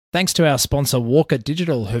Thanks to our sponsor Walker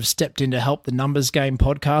Digital, who've stepped in to help the Numbers Game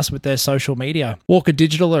podcast with their social media. Walker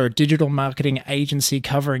Digital are a digital marketing agency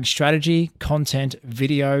covering strategy, content,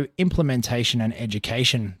 video, implementation and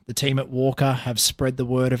education. The team at Walker have spread the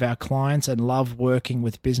word of our clients and love working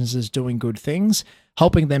with businesses doing good things,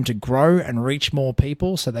 helping them to grow and reach more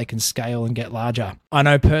people so they can scale and get larger. I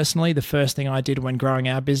know personally the first thing I did when growing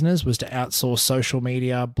our business was to outsource social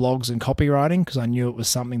media, blogs and copywriting because I knew it was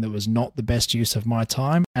something that was not the best use of my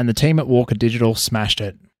time, and the team at Walker Digital smashed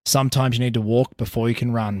it. Sometimes you need to walk before you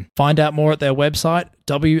can run. Find out more at their website,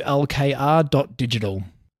 wlkr.digital.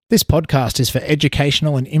 This podcast is for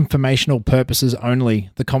educational and informational purposes only.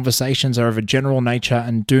 The conversations are of a general nature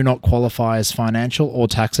and do not qualify as financial or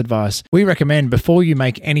tax advice. We recommend before you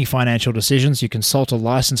make any financial decisions, you consult a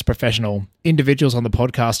licensed professional. Individuals on the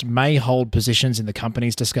podcast may hold positions in the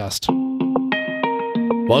companies discussed.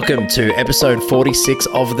 Welcome to episode 46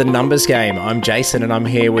 of The Numbers Game. I'm Jason and I'm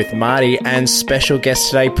here with Marty and special guest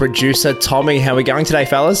today, producer Tommy. How are we going today,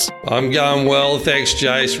 fellas? I'm going well, thanks,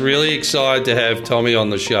 Jace. Really excited to have Tommy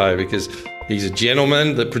on the show because he's a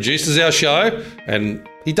gentleman that produces our show and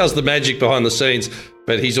he does the magic behind the scenes,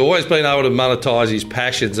 but he's always been able to monetize his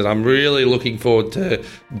passions, and I'm really looking forward to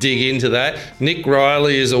dig into that. Nick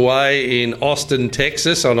Riley is away in Austin,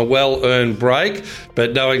 Texas on a well-earned break,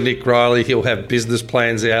 but knowing Nick Riley, he'll have business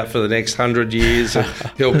plans out for the next 100 years. And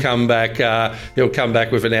he'll come back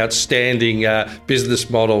with an outstanding business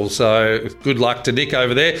model. So good luck to Nick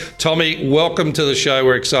over there. Tommy, welcome to the show.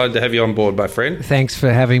 We're excited to have you on board, my friend. Thanks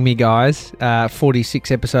for having me, guys.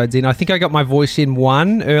 46 episodes in. I think I got my voice in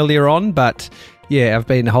one earlier on, but yeah, I've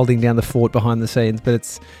been holding down the fort behind the scenes, but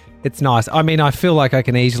it's nice. I mean, I feel like I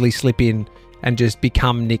can easily slip in and just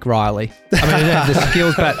become Nick Riley. I mean, I don't have the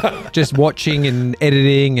skills, but just watching and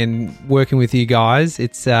editing and working with you guys,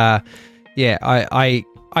 it's, I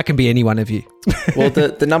can be any one of you. Well,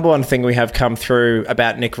 the number one thing we have come through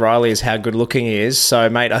about Nick Riley is how good looking he is. So,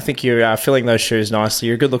 mate, I think you're filling those shoes nicely.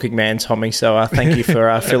 You're a good looking man, Tommy. So thank you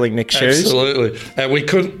for filling Nick's shoes. Absolutely. And we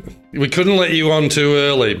couldn't let you on too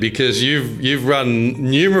early because you've run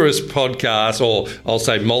numerous podcasts, or I'll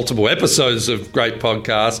say multiple episodes of great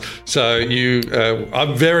podcasts. So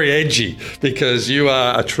I'm very edgy because you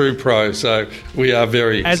are a true pro. So we are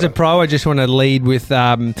very As a pro, I just want to lead with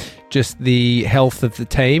just the health of the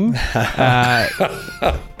team.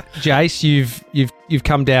 Jace, you've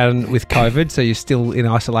come down with COVID, so you're still in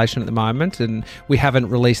isolation at the moment, and we haven't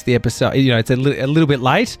released the episode. You know, it's a little bit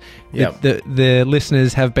late. Yep. The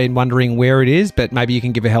listeners have been wondering where it is, but maybe you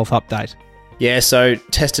can give a health update. Yeah, so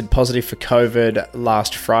tested positive for COVID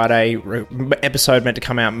last Friday. Episode meant to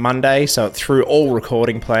come out Monday, so it threw all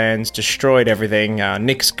recording plans, destroyed everything.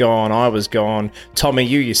 Nick's gone, I was gone. Tommy,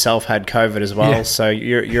 you yourself had COVID as well, yeah. So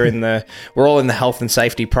we're all in the health and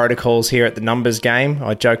safety protocols here at the Numbers Game.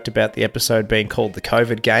 I joked about the episode being called the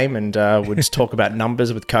COVID Game, and we'll just talk about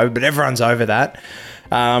numbers with COVID, but everyone's over that.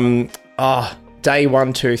 Day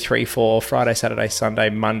 1, 2, 3, 4, Friday, Saturday, Sunday,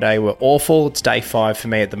 Monday were awful. It's day 5 for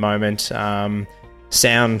me at the moment. Sound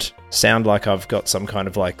like I've got some kind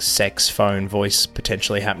of like sex phone voice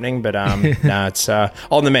potentially happening, but no, it's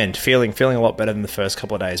on the mend. Feeling a lot better than the first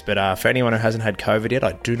couple of days. But for anyone who hasn't had COVID yet,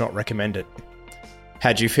 I do not recommend it.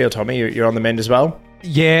 How do you feel, Tommy? You're on the mend as well?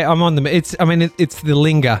 Yeah, I'm on the mend. It's the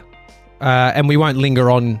linger, and we won't linger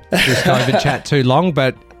on this COVID chat too long,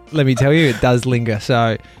 but let me tell you, it does linger.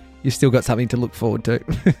 So you've still got something to look forward to.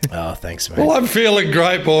 Oh, thanks, mate. Well, I'm feeling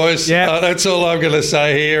great, boys. Yeah. That's all I'm going to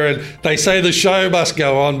say here. And they say the show must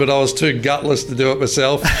go on, but I was too gutless to do it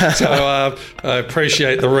myself. So I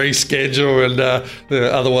appreciate the reschedule. And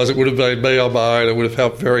otherwise, it would have been me on my own. It would have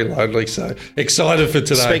felt very lonely. So excited for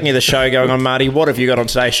today. Speaking of the show going on, Marty, what have you got on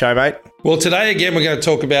today's show, mate? Well, today, again, we're going to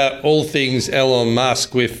talk about all things Elon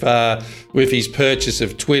Musk with his purchase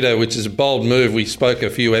of Twitter, which is a bold move. We spoke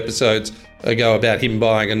a few episodes ago about him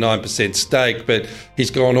buying a 9% stake, but he's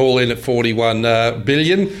gone all in at 41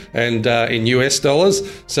 billion and in US dollars.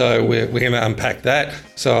 So we're going to unpack that.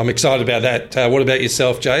 So I'm excited about that. What about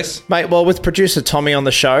yourself, Jace? Mate, well, with producer Tommy on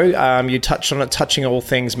the show, you touched on it, touching all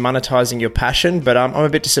things monetizing your passion, but I'm a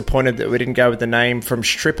bit disappointed that we didn't go with the name from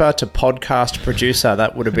stripper to podcast producer.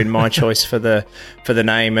 That would have been my choice for the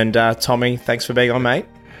name. And Tommy, thanks for being on, mate.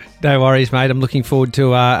 No worries, mate. I'm looking forward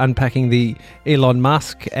to unpacking the Elon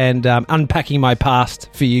Musk and unpacking my past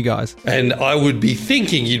for you guys. And I would be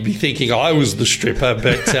thinking, you'd be thinking I was the stripper,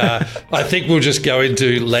 but I think we'll just go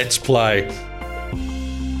into Let's Play.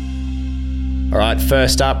 All right,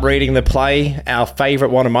 first up, reading the play,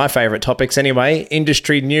 one of my favourite topics anyway,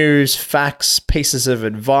 industry news, facts, pieces of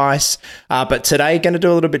advice. But today, going to do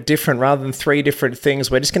a little bit different. Rather than 3 different things,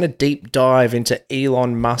 we're just going to deep dive into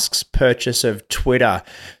Elon Musk's purchase of Twitter.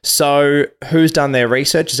 So who's done their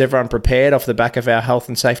research? Is everyone prepared off the back of our health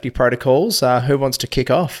and safety protocols? Who wants to kick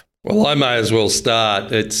off? Well, I may as well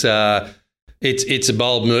start. It's a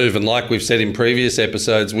bold move, and like we've said in previous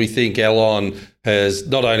episodes, we think Elon has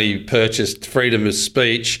not only purchased freedom of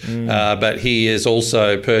speech, but he has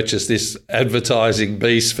also purchased this advertising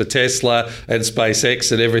beast for Tesla and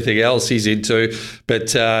SpaceX and everything else he's into. But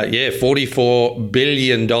 $44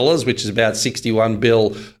 billion, which is about 61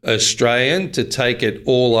 bill Australian, to take it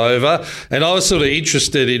all over. And I was sort of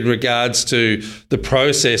interested in regards to the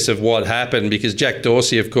process of what happened, because Jack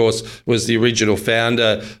Dorsey, of course, was the original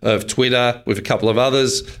founder of Twitter with a couple of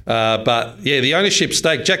others. But yeah, the ownership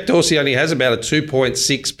stake, Jack Dorsey only has about a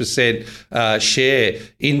 2.6% share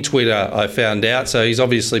in Twitter, I found out. So he's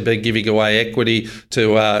obviously been giving away equity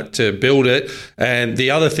to build it. And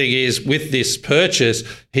the other thing is, with this purchase,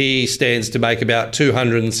 he stands to make about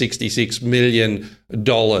 $266 million.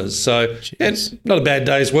 So it's not a bad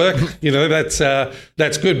day's work.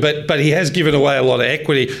 That's good. But he has given away a lot of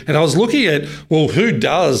equity. And I was looking at, well, who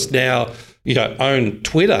does now, own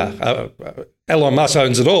Twitter? Elon Musk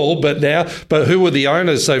owns it all, but who are the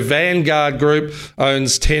owners? So Vanguard Group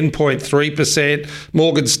owns 10.3%,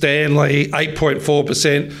 Morgan Stanley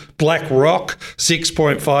 8.4%, BlackRock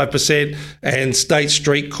 6.5%, and State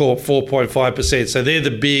Street Corp 4.5%. So they're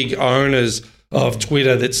the big owners of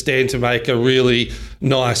Twitter that stand to make a really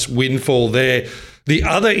nice windfall there. The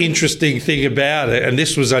other interesting thing about it, and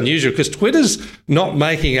this was unusual, because Twitter's not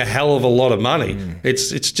making a hell of a lot of money.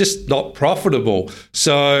 It's just not profitable.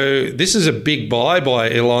 So this is a big buy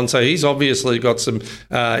by Elon. So he's obviously got some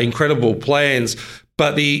incredible plans.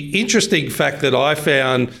 But the interesting fact that I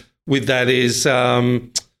found with that is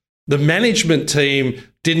the management team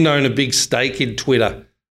didn't own a big stake in Twitter.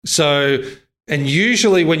 And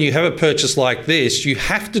usually when you have a purchase like this, you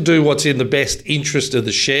have to do what's in the best interest of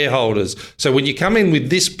the shareholders. So when you come in with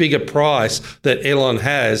this bigger price that Elon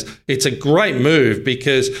has, it's a great move,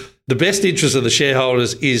 because the best interest of the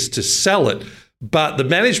shareholders is to sell it. But the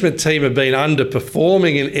management team have been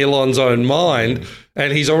underperforming in Elon's own mind,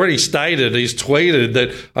 and he's already stated, he's tweeted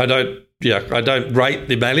that I don't rate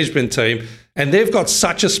the management team. And they've got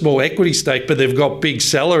such a small equity stake, but they've got big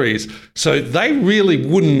salaries. So they really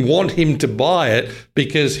wouldn't want him to buy it,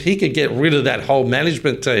 because he could get rid of that whole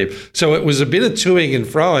management team. So it was a bit of toing and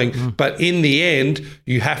froing, but in the end,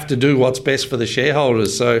 you have to do what's best for the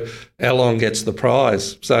shareholders. So Elon gets the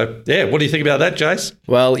prize. So, yeah, what do you think about that, Jace?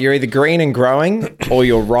 Well, you're either green and growing or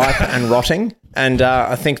you're ripe and rotting. And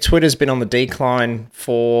I think Twitter's been on the decline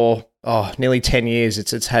for nearly 10 years.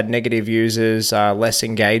 It's had negative users, less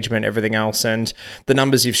engagement, everything else. And the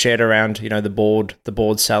numbers you've shared around, the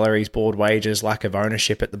board salaries, board wages, lack of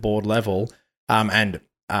ownership at the board level, and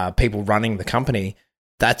people running the company,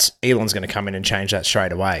 that's Elon's going to come in and change that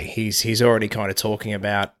straight away. He's already kind of talking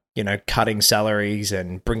about, cutting salaries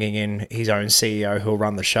and bringing in his own CEO who'll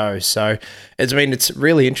run the show. So it's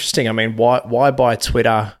really interesting. I mean, why buy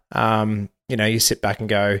Twitter? You sit back and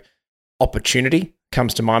go, opportunity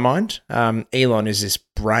comes to my mind. Elon is this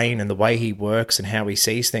brain, and the way he works and how he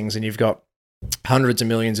sees things, and you've got hundreds of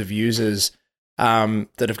millions of users that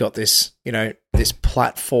have got this, this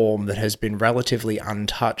platform that has been relatively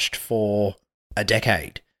untouched for a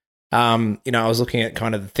decade. I was looking at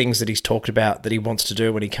kind of the things that he's talked about that he wants to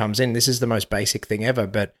do when he comes in. This is the most basic thing ever,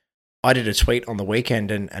 but I did a tweet on the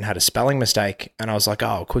weekend and had a spelling mistake, and I was like,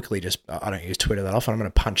 I don't use Twitter that often. I'm going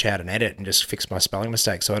to punch out and edit and just fix my spelling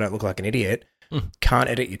mistake so I don't look like an idiot. Can't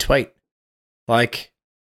edit your tweet. Like,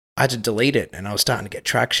 I had to delete it, and I was starting to get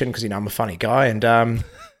traction because, I'm a funny guy, and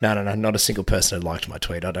no, not a single person had liked my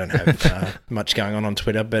tweet. I don't have much going on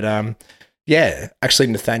Twitter, but actually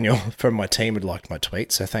Nathaniel from my team had liked my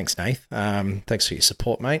tweet, so thanks, Nath. Thanks for your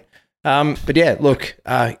support, mate. But yeah, look,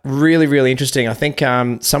 really, really interesting. I think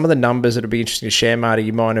some of the numbers that would be interesting to share, Marty,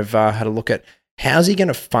 you might have had a look at. How's he going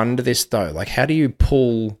to fund this, though? Like, how do you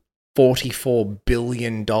pull $44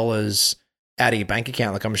 billion out of your bank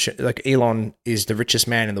account? Like, I'm sure, like, Elon is the richest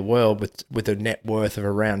man in the world with a net worth of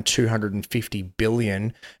around $250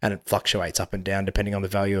 billion, and it fluctuates up and down depending on the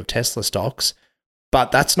value of Tesla stocks. but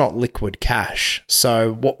that's not liquid cash.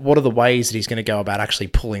 So what are the ways that he's going to go about actually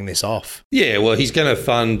pulling this off? Yeah, well, he's going to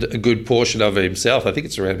fund a good portion of it himself. I think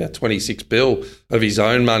it's around about 26 bill of his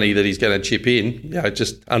own money that he's going to chip in,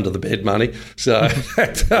 just under the bed money. So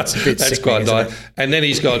that's quite nice. And then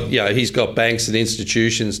he's got banks and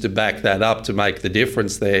institutions to back that up to make the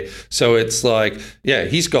difference there. So it's like,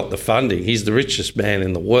 he's got the funding. He's the richest man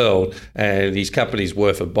in the world and his company's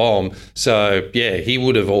worth a bomb. So, he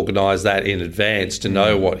would have organised that in advance to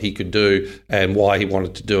know what he could do and why he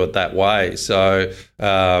wanted to do it that way. So,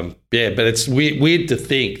 but it's weird to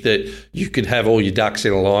think that you could have all your ducks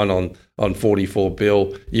in a line on 44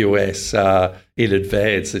 bill US in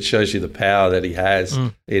advance. It shows you the power that he has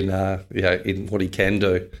in what he can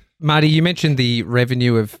do. Marty, you mentioned the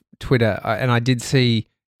revenue of Twitter, and I did see,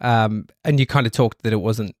 and you kind of talked that it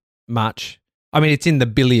wasn't much. I mean, it's in the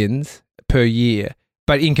billions per year.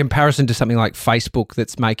 But in comparison to something like Facebook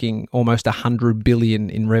that's making almost 100 billion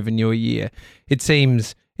in revenue a year, it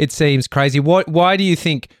seems crazy. Why do you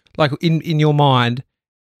think, like in your mind,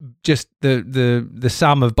 just the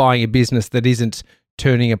sum of buying a business that isn't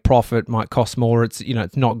turning a profit might cost more? It's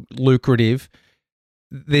it's not lucrative.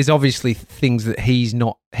 There's obviously things that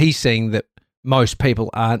he's seeing that most people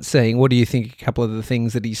aren't seeing. What do you think? A couple of the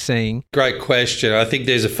things that he's seeing. Great question. I think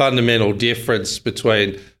there's a fundamental difference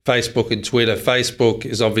between Facebook and Twitter. Facebook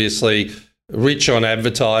is obviously rich on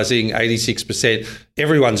advertising, 86%.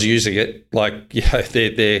 Everyone's using it. Like,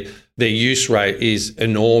 their use rate is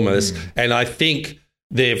enormous. And I think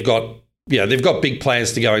they've got big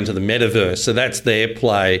plans to go into the metaverse. So that's their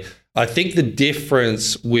play. I think the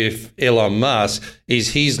difference with Elon Musk is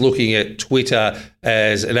he's looking at Twitter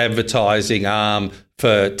as an advertising arm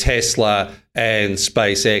for Tesla and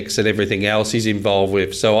SpaceX and everything else he's involved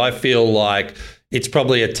with. So I feel like it's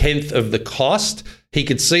probably a tenth of the cost. He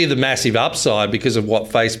could see the massive upside because of what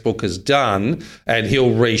Facebook has done, and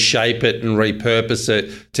he'll reshape it and repurpose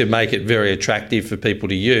it to make it very attractive for people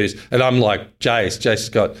to use. And I'm like Jace. Jace has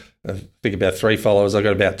got, I think, about 3 followers. I've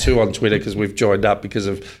got about 2 on Twitter because we've joined up because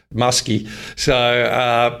of Muskie.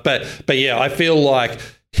 So, but yeah, I feel like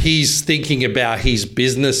he's thinking about his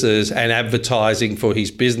businesses and advertising for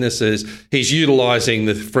his businesses. He's utilising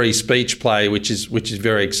the free speech play, which is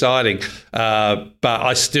very exciting. But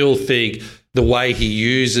I still think the way he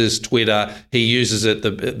uses Twitter, he uses it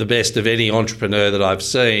the best of any entrepreneur that I've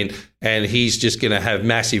seen. And he's just going to have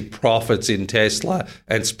massive profits in Tesla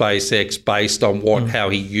and SpaceX based on how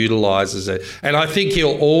he utilizes it. And I think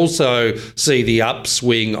he'll also see the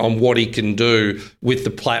upswing on what he can do with the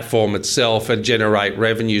platform itself and generate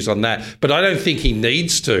revenues on that. But I don't think he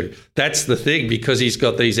needs to. That's the thing, because he's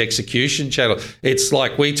got these execution channels. It's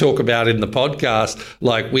like we talk about in the podcast,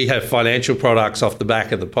 like we have financial products off the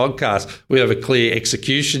back of the podcast. We have a clear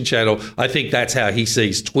execution channel. I think that's how he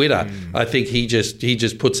sees Twitter. I think he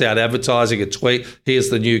just puts out advertising, a tweet, here's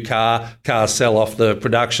the new car sell off the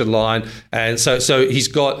production line. And so he's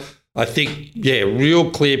got, I think, real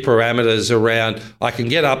clear parameters around, I can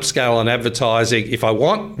get upscale on advertising if I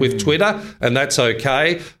want with Twitter, and that's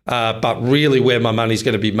okay. But really where my money's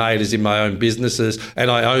going to be made is in my own businesses, and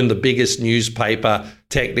I own the biggest newspaper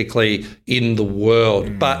technically in the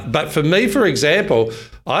world. But for me, for example,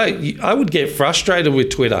 I would get frustrated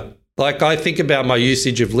with Twitter. Like, I think about my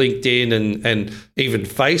usage of LinkedIn and even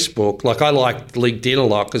Facebook. Like, I like LinkedIn a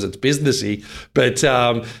lot because it's businessy, but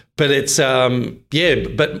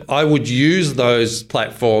I would use those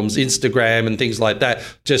platforms, Instagram and things like that,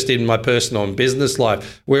 just in my personal and business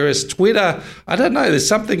life. Whereas Twitter, I don't know, there's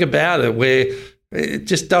something about it where it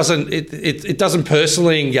just doesn't it doesn't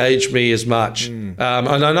personally engage me as much. And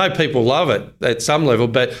I know people love it at some level,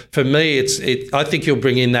 but for me, I think he'll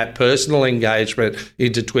bring in that personal engagement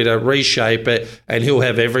into Twitter, reshape it, and he'll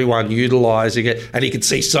have everyone utilising it, and he can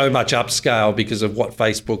see so much upscale because of what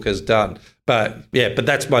Facebook has done. But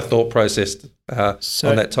that's my thought process on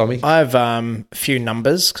that, Tommy. I have a few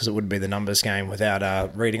numbers, because it wouldn't be the numbers game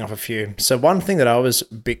without reading off a few. So one thing that I was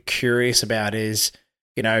a bit curious about is,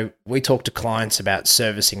 we talk to clients about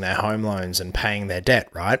servicing their home loans and paying their debt,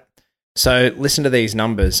 right? So listen to these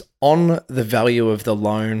numbers. On the value of the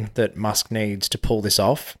loan that Musk needs to pull this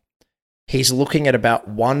off, he's looking at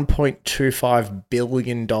about $1.25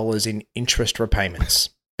 billion in interest repayments,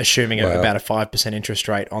 assuming about a 5% interest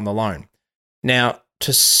rate on the loan. Now,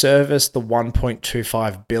 to service the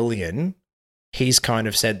 $1.25 billion, he's kind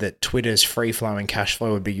of said that Twitter's free-flowing cash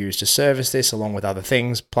flow would be used to service this, along with other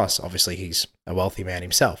things. Plus, obviously, he's a wealthy man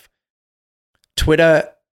himself. Twitter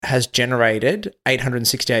has generated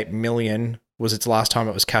 $868 million, was its last time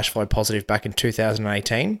it was cash flow positive back in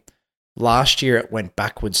 2018. Last year, it went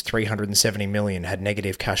backwards $370 million, had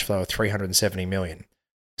negative cash flow of $370 million.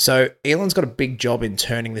 So Elon's got a big job in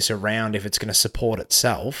turning this around if it's going to support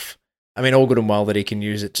itself. I mean, all good and well that he can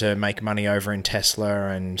use it to make money over in Tesla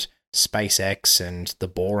and SpaceX and the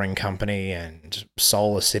Boring Company and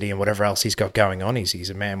Solar City and whatever else he's got going on. He's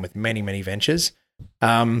a man with many, many ventures.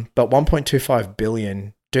 But 1.25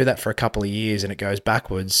 billion, do that for a couple of years and it goes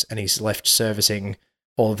backwards and he's left servicing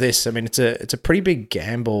all of this. I mean, it's a pretty big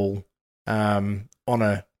gamble on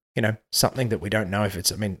a, something that we don't know if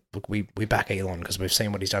it's, I mean, look, we back Elon because we've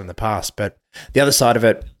seen what he's done in the past. But the other side of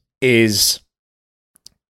it is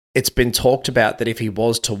it's been talked about that if he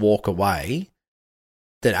was to walk away,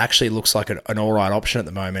 that actually looks like an all right option at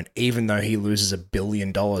the moment, even though he loses $1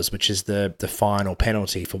 billion, which is the final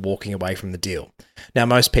penalty for walking away from the deal. Now,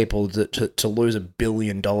 most people to lose $1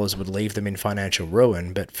 billion would leave them in financial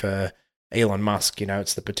ruin, but for Elon Musk,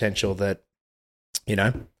 it's the potential that,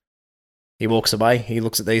 he walks away, he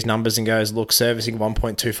looks at these numbers and goes, look, servicing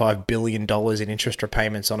 $1.25 billion in interest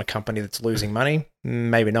repayments on a company that's losing money,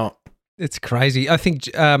 maybe not. It's crazy. I think,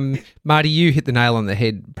 Marty, you hit the nail on the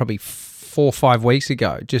head probably 4 or 5 weeks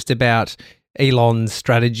ago, just about Elon's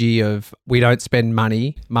strategy of we don't spend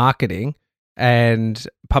money marketing and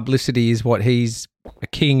publicity is what he's a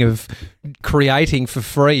king of creating for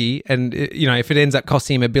free. And, if it ends up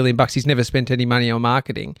costing him $1 billion, he's never spent any money on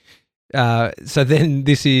marketing. So then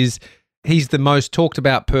he's the most talked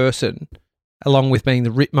about person, along with being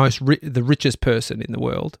the richest person in the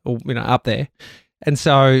world, or up there, and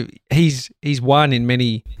so he's won in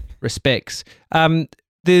many respects.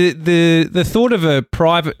 The thought of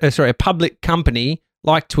a public company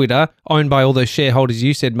like Twitter, owned by all those shareholders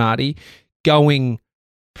you said, Marty, going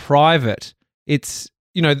private. It's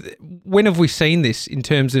when have we seen this in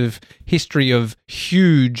terms of history of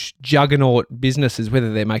huge juggernaut businesses,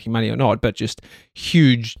 whether they're making money or not, but just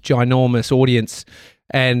huge, ginormous audience,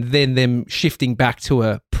 and then them shifting back to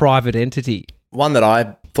a private entity? One that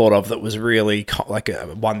I thought of that was really like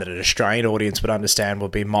one that an Australian audience would understand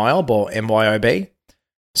would be MYOB or MYOB.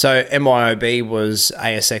 So MYOB was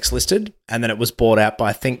ASX listed, and then it was bought out by,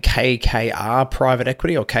 I think, KKR Private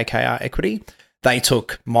Equity or KKR Equity. They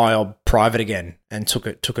took MYOB private again and took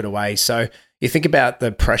it away. So you think about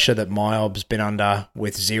the pressure that MYOB's been under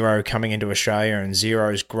with Xero coming into Australia and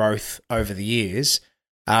Xero's growth over the years.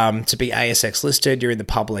 To be ASX listed, you're in the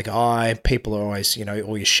public eye. People are always,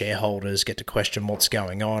 all your shareholders get to question what's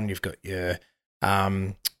going on. You've got your,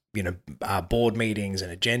 board meetings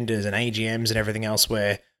and agendas and AGMs and everything else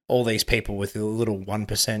where all these people with a little 1%,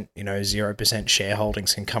 0%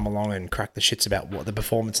 shareholdings can come along and crack the shits about what the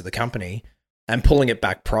performance of the company. And pulling it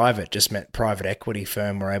back private just meant private equity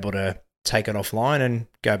firm were able to take it offline and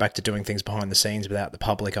go back to doing things behind the scenes without the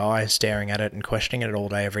public eye staring at it and questioning it all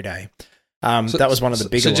day, every day. That was one of the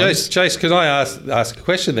bigger ones. Chase, can I ask a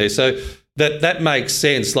question there? So that makes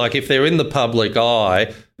sense. Like if they're in the public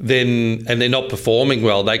eye, then and they're not performing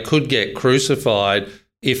well, they could get crucified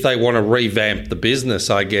if they want to revamp the business,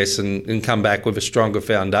 I guess, and come back with a stronger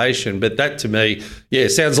foundation. But that to me,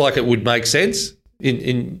 sounds like it would make sense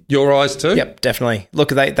in your eyes too. Yep, definitely. Look,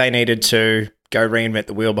 they needed to go reinvent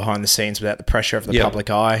the wheel behind the scenes without the pressure of the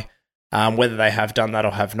public eye. Whether they have done that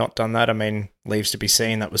or have not done that, I mean, leaves to be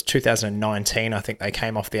seen. That was 2019. I think they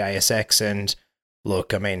came off the ASX. And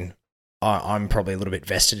look, I mean, I'm probably a little bit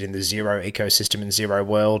vested in the Xero ecosystem and Xero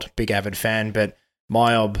world, big avid fan, but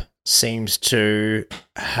MYOB seems to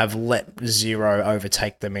have let Xero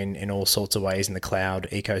overtake them in all sorts of ways in the cloud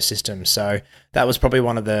ecosystem. So that was probably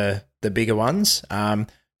one of the bigger ones.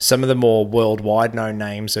 Some of the more worldwide known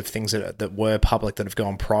names of things that were public that have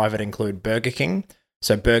gone private include Burger King.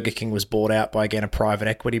 So Burger King was bought out by, again, a private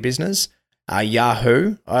equity business.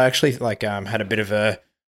 Yahoo, I actually had a bit of a,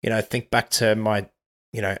 think back to my,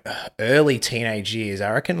 early teenage years.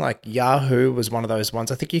 I reckon Yahoo was one of those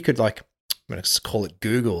ones. I think you could I'm going to call it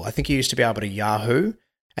Google. I think you used to be able to Yahoo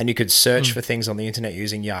and you could search for things on the internet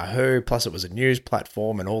using Yahoo. Plus it was a news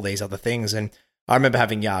platform and all these other things. And I remember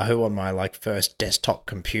having Yahoo on my first desktop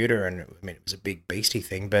computer, and I mean, it was a big beastie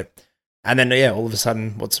thing, and then, all of a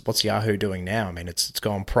sudden, what's Yahoo doing now? I mean, it's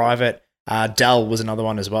gone private. Dell was another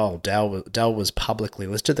one as well. Dell was publicly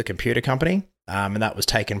listed, the computer company, and that was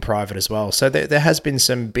taken private as well. So there has been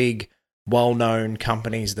some big, well-known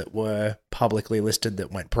companies that were publicly listed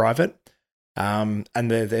that went private, and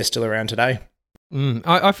they're still around today.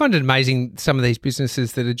 I find it amazing, some of these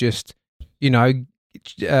businesses that are just,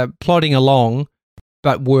 plodding along,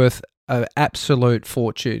 but worth an absolute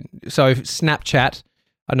fortune. So Snapchat,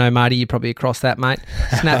 I know, Marty, you're probably across that, mate.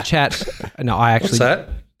 Snapchat. No, I actually. What's that?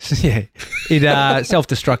 Yeah. It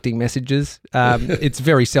self-destructing messages. It's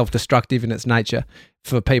very self-destructive in its nature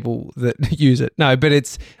for people that use it. No,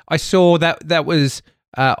 but I saw that was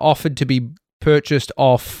offered to be purchased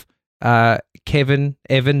off Kevin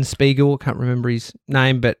Evan Spiegel, I can't remember his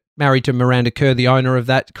name, but married to Miranda Kerr, the owner of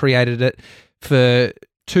that, created it for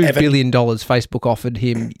 $2 billion Facebook offered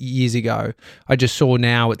him years ago. I just saw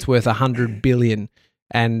now it's worth $100 billion,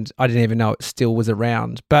 and I didn't even know it still was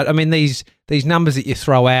around. But I mean, these numbers that you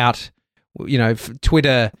throw out, you know,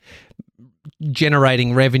 Twitter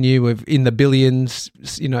generating revenue of in the billions,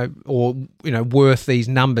 you know, or you know, worth these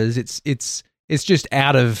numbers, it's just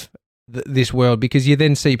out of this world, because you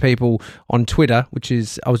then see people on Twitter, which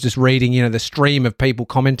is, I was just reading, you know, the stream of people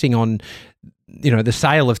commenting on, you know, the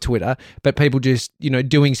sale of Twitter, but people just, you know,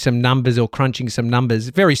 doing some numbers or crunching some numbers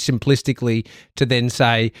very simplistically to then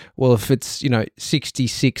say, well, if it's, you know,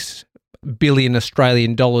 66 billion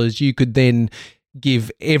Australian dollars, you could then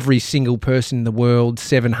give every single person in the world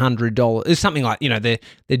 $700. It's something like, you know, they're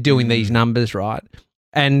doing these numbers, right?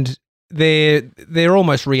 And they're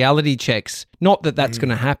almost reality checks. Not that that's going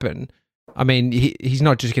to happen. I mean, he's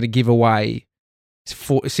not just going to give away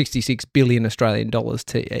 66 billion Australian dollars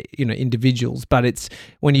to, you know, individuals, but it's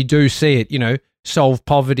when you do see it, you know, solve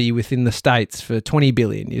poverty within the states for 20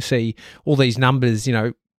 billion. You see all these numbers, you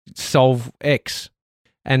know, solve X,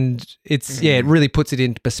 and it's it really puts it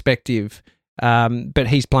into perspective. But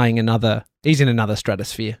he's in another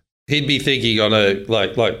stratosphere. He'd be thinking on a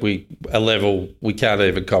level we can't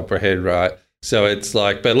even comprehend, right? So it's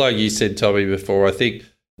like, but like you said, Tommy, before, I think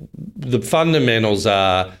the fundamentals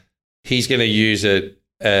are he's going to use it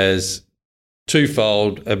as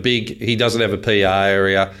twofold. He doesn't have a PR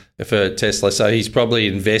area for Tesla, so he's probably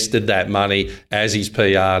invested that money as his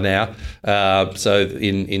PR now. So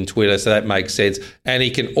in Twitter, so that makes sense. And he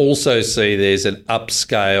can also see there's an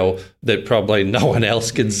upscale that probably no one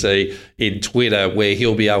else can see in Twitter, where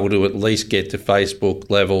he'll be able to at least get to Facebook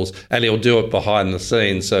levels, and he'll do it behind the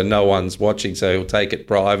scenes so no one's watching, so he'll take it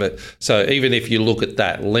private. So even if you look at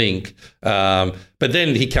that link, but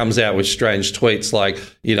then he comes out with strange tweets like,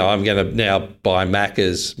 you know, I'm going to now buy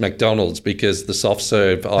McDonald's because the soft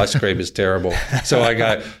serve ice cream is terrible. So I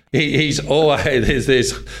go, he's always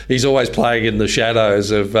playing in the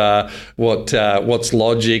shadows of what's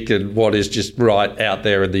logic and what is just right out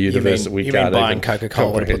there in the universe that we can't even buying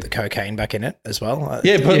Coca-Cola comprehend. to put the cocaine back in it as well?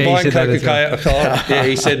 Buying Coca-Cola. Yeah,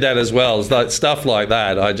 he said that as well. It's like stuff like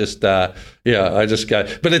that. I just go.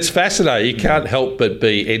 But it's fascinating. You can't help but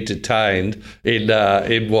be entertained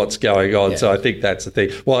in what's going on. Yeah. So I think that's the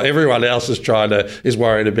thing. While everyone else is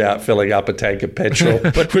worried about filling up a tank of petrol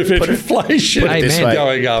with inflation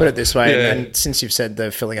going up. Put it this way, and since you've said the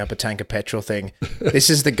filling up a tank of petrol thing, this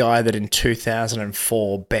is the guy that in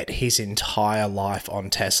 2004 bet his entire life on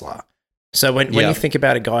Tesla. So when you think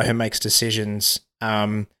about a guy who makes decisions,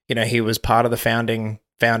 you know, he was part of the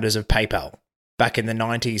founders of PayPal. Back in the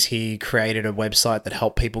 90s, he created a website that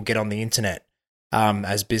helped people get on the internet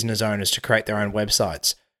as business owners to create their own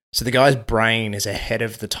websites. So the guy's brain is ahead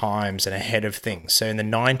of the times and ahead of things. So in the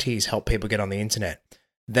 90s, helped people get on the internet.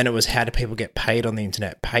 Then it was how do people get paid on the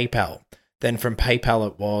internet? PayPal. Then from PayPal,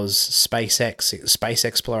 it was SpaceX, it was space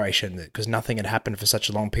exploration, because nothing had happened for such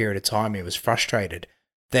a long period of time. He was frustrated.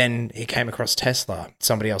 Then he came across Tesla.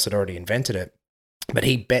 Somebody else had already invented it. But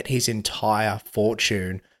he bet his entire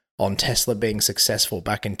fortune on Tesla being successful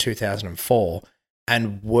back in 2004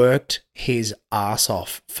 and worked his ass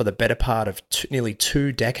off for the better part of nearly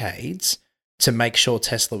 2 decades to make sure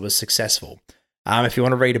Tesla was successful. If you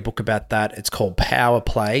want to read a book about that, it's called Power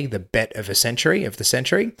Play, The Bet of the Century.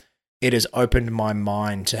 It has opened my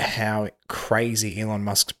mind to how crazy Elon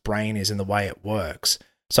Musk's brain is and the way it works.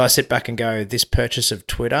 So I sit back and go, this purchase of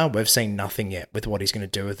Twitter, we've seen nothing yet with what he's going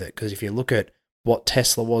to do with it. Because if you look at what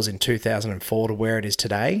Tesla was in 2004 to where it is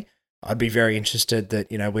today, I'd be very interested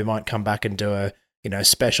that, you know, we might come back and do a, you know,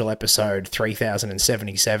 special episode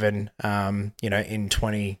 3077, you know, in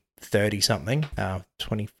 2030 something,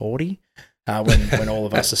 2040, when all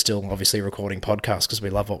of us are still obviously recording podcasts because we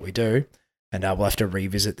love what we do. And we'll have to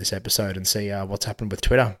revisit this episode and see what's happened with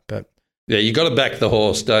Twitter. But yeah, you got to back the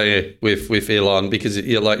horse, don't you, with Elon, because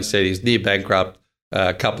like you said, he's near bankrupt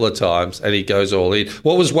a couple of times and he goes all in.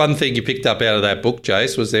 What was one thing you picked up out of that book,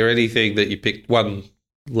 Jace? Was there anything that you picked, one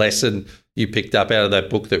lesson you picked up out of that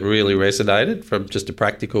book that really resonated from just a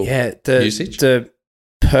practical usage? The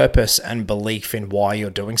purpose and belief in why you're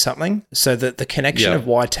doing something. So that the connection of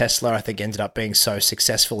why Tesla, I think, ended up being so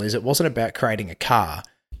successful is it wasn't about creating a car.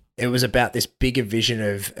 It was about this bigger vision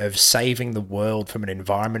of saving the world from an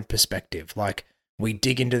environment perspective. Like, we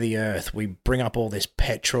dig into the earth, we bring up all this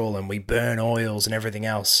petrol and we burn oils and everything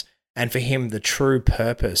else. And for him, the true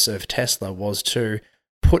purpose of Tesla was to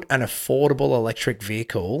put an affordable electric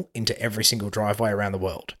vehicle into every single driveway around the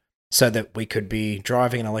world. so that we could be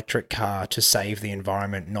driving an electric car to save the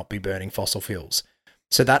environment, not be burning fossil fuels.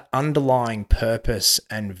 So that underlying purpose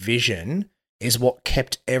and vision is what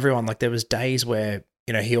kept everyone, like there was days where,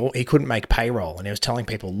 he couldn't make payroll and he was telling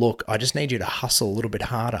people, look, I just need you to hustle a little bit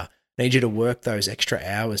harder. I need you to work those extra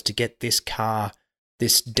hours to get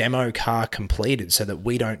this demo car completed so that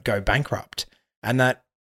we don't go bankrupt. And that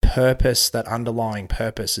purpose, that underlying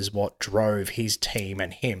purpose is what drove his team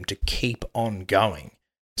and him to keep on going.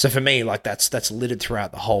 So for me, like that's littered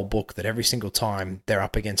throughout the whole book, that every single time they're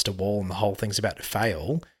up against a wall and the whole thing's about to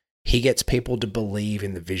fail, he gets people to believe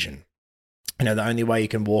in the vision. The only way you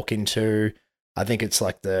can walk into, I think it's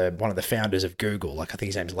like one of the founders of Google, like I think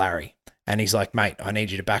his name's Larry, and he's like, mate, I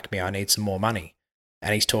need you to back me. I need some more money.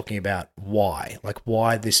 And he's talking about why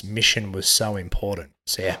this mission was so important.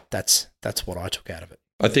 So yeah, that's what I took out of it.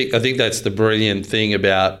 I think that's the brilliant thing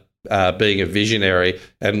about being a visionary,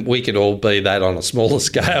 and we can all be that on a smaller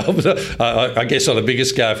scale, but I guess on a bigger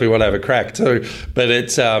scale if we want to have a crack too. But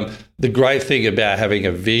it's the great thing about having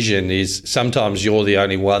a vision is sometimes you're the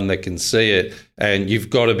only one that can see it, and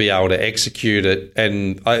you've got to be able to execute it.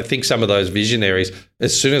 And I think some of those visionaries,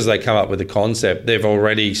 as soon as they come up with a concept, they've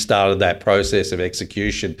already started that process of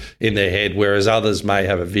execution in their head, whereas others may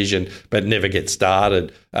have a vision but never get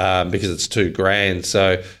started because it's too grand.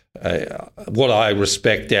 So what I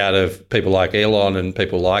respect out of people like Elon and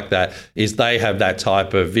people like that is they have that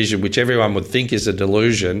type of vision, which everyone would think is a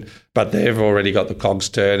delusion, but they've already got the cogs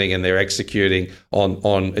turning and they're executing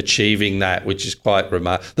on achieving that, which is quite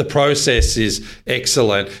remarkable. The process is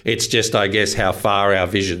excellent. It's just, I guess, how far our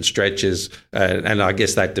vision stretches, and I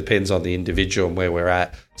guess that depends on the individual and where we're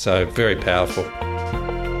at. So very powerful.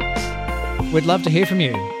 We'd love to hear from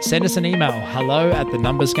you. Send us an email,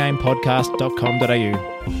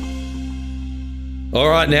 hello@thenumbersgamepodcast.com.au. All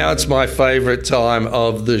right, now it's my favourite time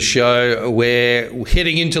of the show. We're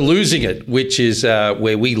heading into losing it, which is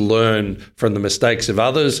where we learn from the mistakes of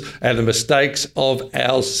others and the mistakes of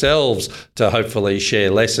ourselves to hopefully share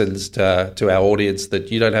lessons to our audience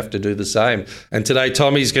that you don't have to do the same. And today,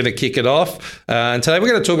 Tommy's going to kick it off. And today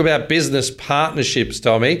we're going to talk about business partnerships,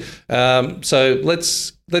 Tommy. So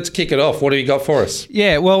let's kick it off. What have you got for us?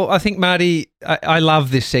 Yeah, well, I think, Marty, I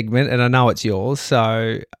love this segment and I know it's yours.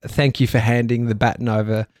 So thank you for handing the baton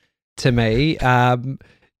over to me. I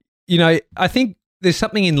think there's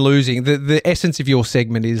something in losing. The essence of your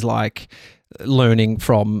segment is like learning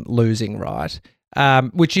from losing, right?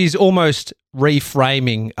 Which is almost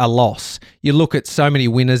reframing a loss. You look at so many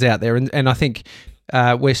winners out there and I think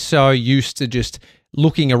we're so used to just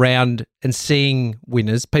looking around and seeing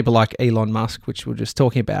winners, people like Elon Musk, which we were just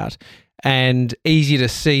talking about, and easy to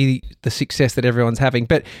see the success that everyone's having.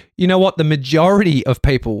 But you know what? The majority of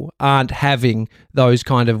people aren't having those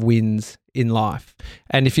kind of wins in life.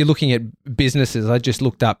 And if you're looking at businesses, I just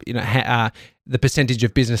looked up, the percentage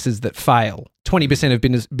of businesses that fail. 20% of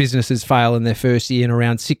businesses fail in their first year, and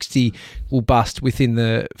around 60 will bust within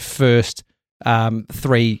the first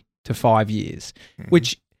 3 to 5 years,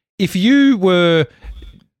 which if you were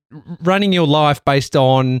running your life based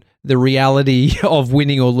on the reality of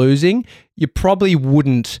winning or losing, you probably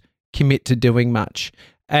wouldn't commit to doing much.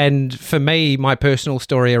 And for me, my personal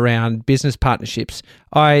story around business partnerships,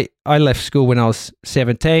 I left school when I was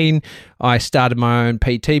 17. I started my own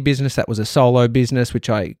PT business. That was a solo business, which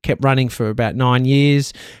I kept running for about 9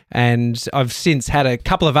 years. And I've since had a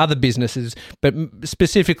couple of other businesses, but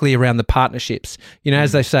specifically around the partnerships.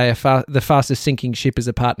 As they say, the fastest sinking ship is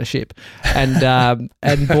a partnership. And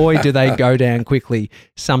boy, do they go down quickly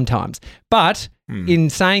sometimes. But in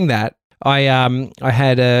saying that, I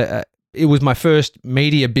had it was my first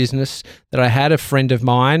media business that I had. A friend of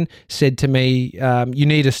mine said to me, you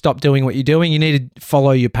need to stop doing what you're doing. You need to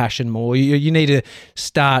follow your passion more. You need to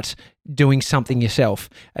start doing something yourself.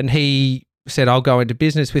 And he said, I'll go into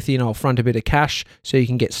business with you and I'll front a bit of cash so you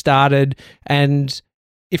can get started. And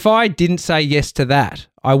if I didn't say yes to that,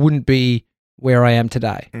 I wouldn't be where I am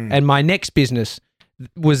today. And my next business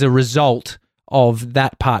was a result of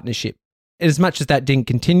that partnership. As much as that didn't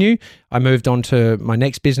continue, I moved on to my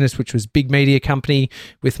next business, which was big media company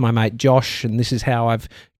with my mate Josh, and this is how I've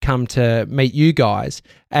come to meet you guys.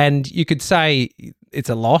 And you could say it's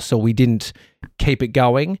a loss or we didn't keep it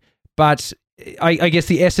going, but I guess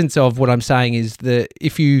the essence of what I'm saying is that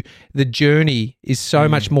the journey is so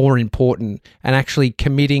much more important, and actually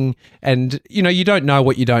committing, and you don't know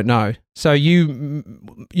what you don't know. So you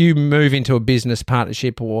move into a business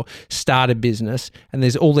partnership or start a business, and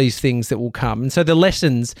there's all these things that will come. And so the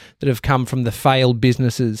lessons that have come from the failed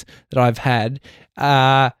businesses that I've had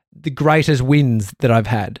are the greatest wins that I've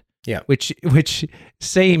had. Yeah. which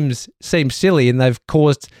seems silly, and they've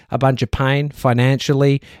caused a bunch of pain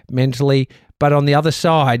financially, mentally. But on the other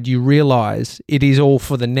side, you realize it is all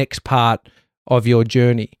for the next part of your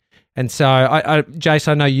journey. And so, Jace,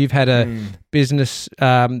 I know you've had a business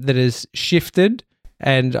that has shifted,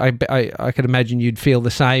 and I could imagine you'd feel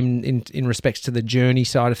the same in respects to the journey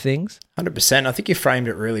side of things. 100%. I think you framed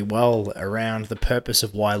it really well around the purpose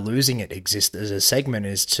of why Losing It exists as a segment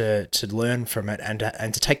is to learn from it and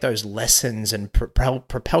to take those lessons and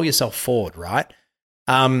propel yourself forward, right?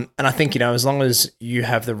 And I think, as long as you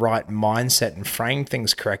have the right mindset and frame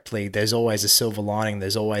things correctly, there's always a silver lining.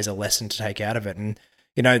 There's always a lesson to take out of it. And,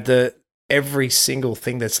 every single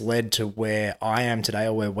thing that's led to where I am today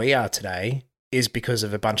or where we are today is because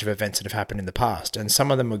of a bunch of events that have happened in the past. And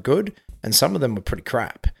some of them were good and some of them were pretty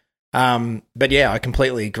crap. But yeah, I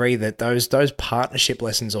completely agree that those partnership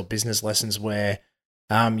lessons or business lessons where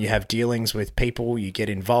you have dealings with people, you get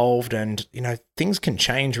involved, and things can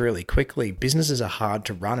change really quickly. Businesses are hard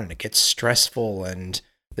to run and it gets stressful, and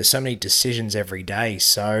there's so many decisions every day.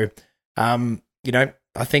 So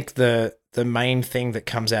I think the main thing that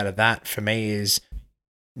comes out of that for me is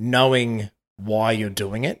knowing why you're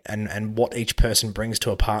doing it and what each person brings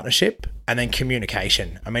to a partnership, and then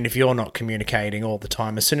communication. I mean, if you're not communicating all the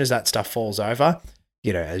time, as soon as that stuff falls over,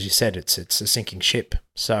 as you said, it's a sinking ship.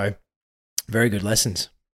 So very good lessons.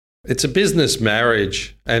 It's a business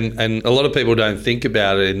marriage, and a lot of people don't think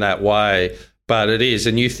about it in that way, but it is.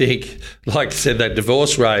 And you think, like I said, that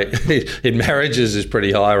divorce rate in marriages is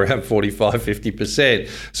pretty high, around 45, 50%.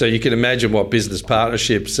 So you can imagine what business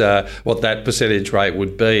partnerships, what that percentage rate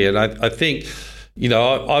would be. And I think,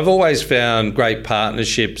 I've always found great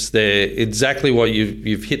partnerships. They're exactly what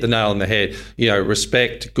you've hit the nail on the head.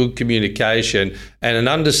 Respect, good communication, and an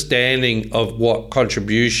understanding of what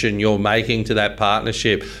contribution you're making to that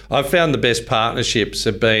partnership. I've found the best partnerships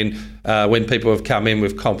have been when people have come in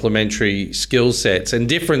with complementary skill sets and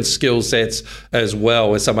different skill sets as well,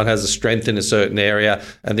 where someone has a strength in a certain area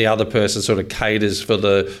and the other person sort of caters for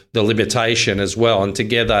the limitation as well. And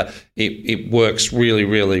together it works really,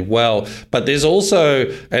 really well. But there's also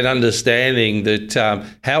an understanding that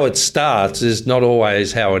how it starts is not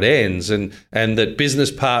always how it ends, and that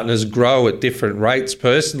business partners grow at different rates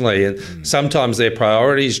personally. And sometimes their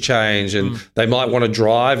priorities change and they might want to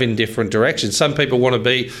drive in different directions. Some people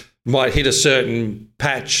might hit a certain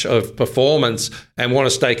patch of performance and want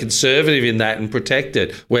to stay conservative in that and protect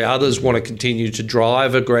it, where others want to continue to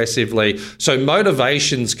drive aggressively. So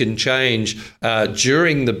motivations can change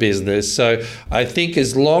during the business. So I think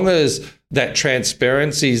as long as that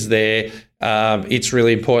transparency is there, it's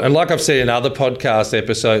really important. And like I've said in other podcast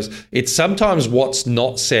episodes, it's sometimes what's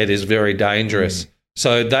not said is very dangerous.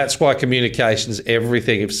 So that's why communication is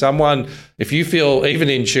everything. If you feel even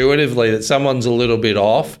intuitively that someone's a little bit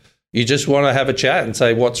off, you just want to have a chat and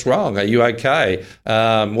say, what's wrong? Are you okay?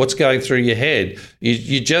 What's going through your head?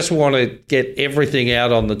 You just want to get everything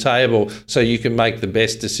out on the table so you can make the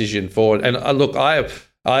best decision forward. And look, I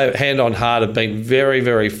hand on heart have been very,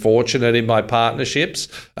 very fortunate in my partnerships,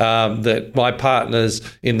 that my partners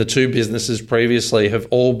in the two businesses previously are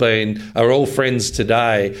all friends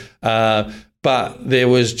today. But there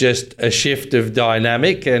was just a shift of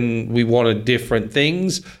dynamic, and we wanted different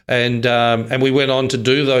things, and we went on to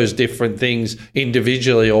do those different things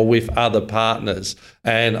individually or with other partners.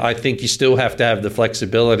 And I think you still have to have the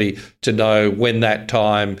flexibility to know when that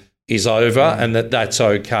time is over and that's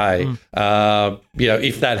okay.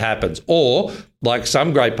 If that happens, or like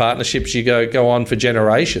some great partnerships, you go on for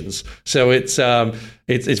generations. So it's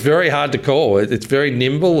very hard to call. It's very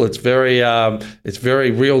nimble. It's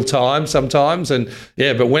very real time sometimes,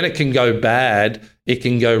 but when it can go bad, it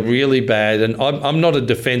can go really bad. And I'm not a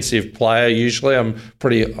defensive player usually. I'm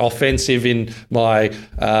pretty offensive in my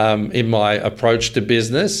approach to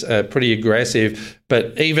business, pretty aggressive.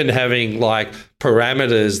 But even having like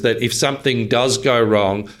parameters that if something does go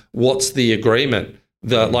wrong, what's the agreement?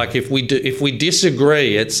 Like if we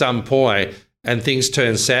disagree at some point and things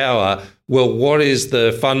turn sour, well, what is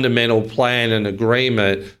the fundamental plan and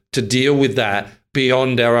agreement to deal with that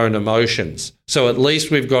beyond our own emotions? So at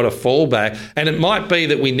least we've got a fallback. And it might be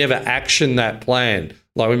that we never action that plan.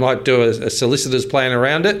 Like we might do a solicitor's plan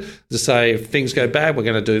around it to say if things go bad, we're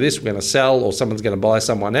going to do this, we're going to sell, or someone's going to buy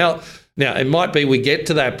someone out. Now, it might be we get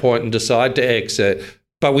to that point and decide to exit,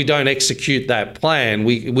 but we don't execute that plan.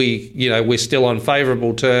 We're still on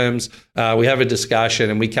favourable terms. We have a discussion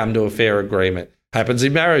and we come to a fair agreement. Happens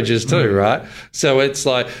in marriages too, right? So it's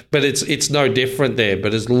like, but it's no different there.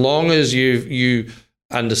 But as long as you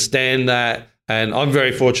understand that And I'm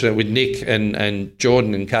very fortunate with Nick and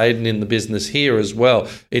Jordan and Caden in the business here as well.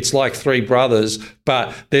 It's like three brothers,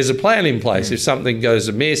 but there's a plan in place. If something goes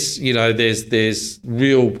amiss, there's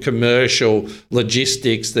real commercial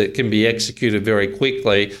logistics that can be executed very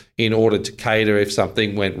quickly in order to cater if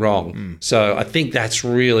something went wrong. So I think that's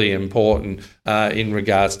really important in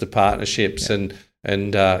regards to partnerships, and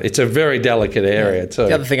it's a very delicate area too.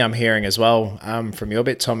 The other thing I'm hearing as well from your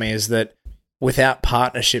bit, Tommy, is that without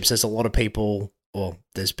partnerships, there's a lot of people, or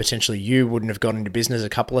there's potentially you wouldn't have gone into business a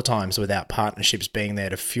couple of times without partnerships being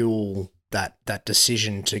there to fuel that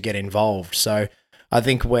decision to get involved. So I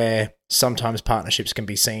think where sometimes partnerships can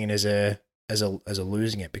be seen as a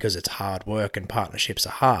losing it because it's hard work and partnerships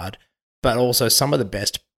are hard, but also some of the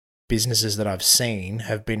best businesses that I've seen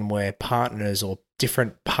have been where partners or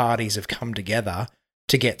different parties have come together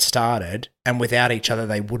to get started, and without each other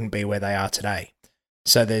they wouldn't be where they are today.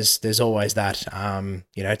 So there's always that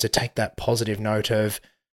to take that positive note of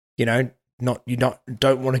don't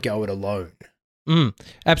want to go it alone.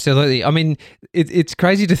 Absolutely. I mean, it's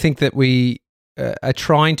crazy to think that we are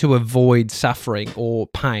trying to avoid suffering or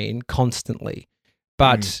pain constantly,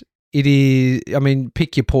 but it is, I mean,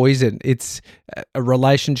 pick your poison. It's a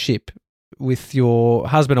relationship with your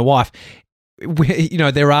husband or wife.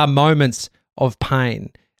 There are moments of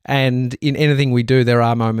pain, and in anything we do, there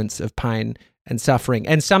are moments of pain and suffering.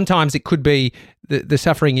 And sometimes it could be the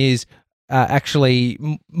suffering is actually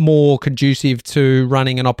more conducive to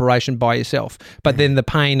running an operation by yourself. But then the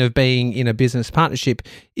pain of being in a business partnership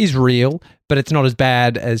is real, but it's not as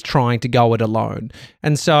bad as trying to go it alone.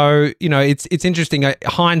 And so, it's interesting.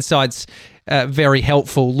 Hindsight's very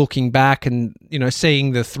helpful looking back and,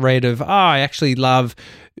 seeing the thread of, I actually love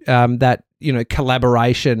that,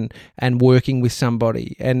 collaboration and working with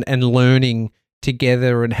somebody and learning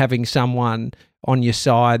together and having someone on your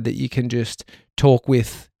side that you can just talk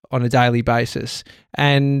with on a daily basis.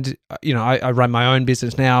 And, I run my own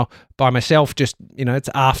business now by myself, just, it's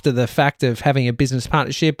after the fact of having a business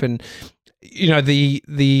partnership. And,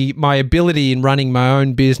 my ability in running my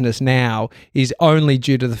own business now is only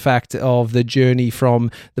due to the fact of the journey from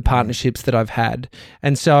the partnerships that I've had.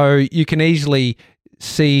 And so you can easily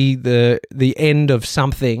see the end of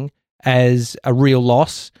something as a real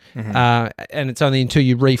loss. And it's only until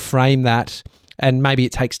you reframe that, and maybe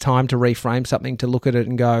it takes time to reframe something, to look at it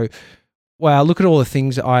and go, wow, look at all the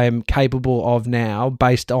things I am capable of now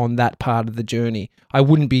based on that part of the journey. I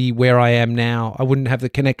wouldn't be where I am now. I wouldn't have the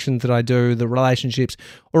connections that I do, the relationships,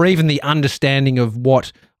 or even the understanding of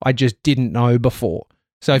what I just didn't know before.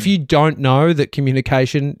 So if you don't know that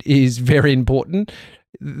communication is very important,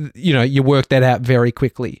 you work that out very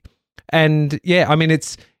quickly. And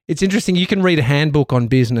it's interesting. You can read a handbook on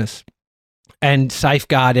business and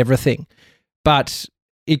safeguard everything, but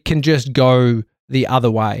it can just go the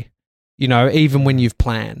other way, even when you've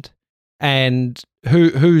planned. And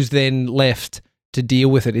who's then left to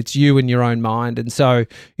deal with it? It's you in your own mind. And so,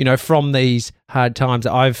 from these hard times,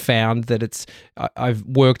 I've found that I've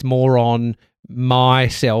worked more on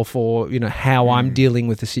myself or, how I'm dealing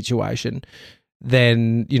with the situation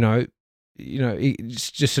than,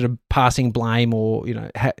 it's just sort of passing blame or,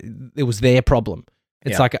 it was their problem.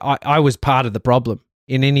 It's like I was part of the problem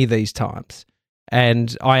in any of these times,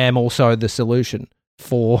 and I am also the solution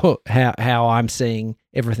for how I'm seeing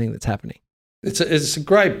everything that's happening. It's a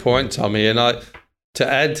great point, Tommy, and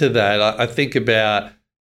to add to that, I think about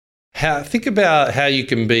how you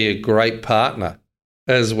can be a great partner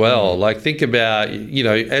as well. Like, think about,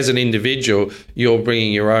 as an individual, you're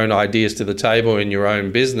bringing your own ideas to the table in your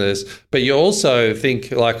own business, but you also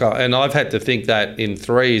think and I've had to think that in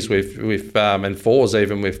threes with and fours,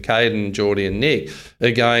 even with Caden, Geordie and Nick,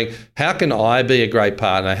 they're going, how can I be a great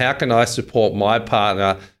partner? How can I support my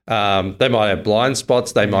partner? They might have blind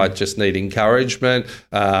spots. They might just need encouragement.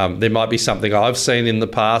 There might be something I've seen in the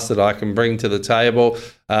past that I can bring to the table.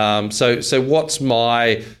 So what's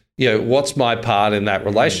my part in that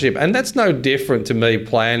relationship? And that's no different to me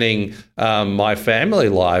planning my family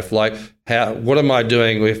life. Like, what am I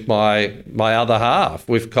doing with my other half,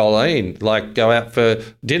 with Colleen? Like, go out for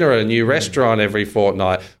dinner at a new restaurant every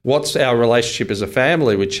fortnight. What's our relationship as a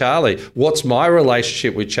family with Charlie? What's my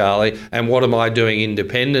relationship with Charlie? And what am I doing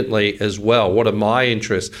independently as well? What are my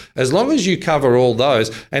interests? As long as you cover all those,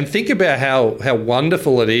 and think about how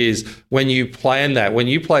wonderful it is when you plan that, when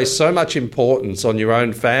you place so much importance on your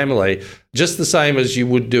own family, just the same as you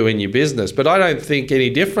would do in your business. But I don't think any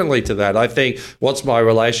differently to that. I think, what's my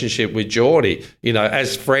relationship with Geordie?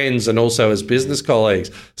 As friends and also as business colleagues.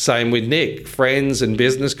 Same with Nick, friends and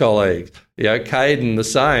business colleagues. Caden, the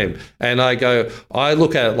same. And I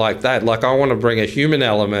look at it like that. Like, I want to bring a human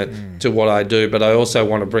element to what I do, but I also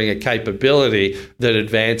want to bring a capability that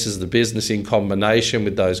advances the business in combination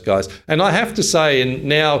with those guys. And I have to say, and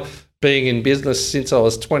now being in business since I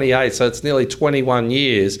was 28, so it's nearly 21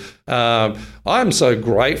 years, I'm so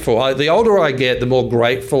grateful. The older I get, the more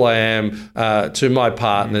grateful I am to my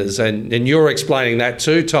partners. And you're explaining that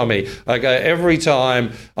too, Tommy. Every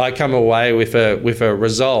time I come away with a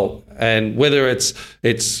result, and whether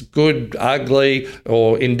it's good, ugly,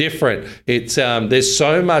 or indifferent, there's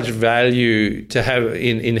so much value to have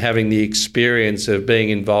in having the experience of being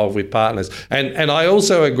involved with partners. And I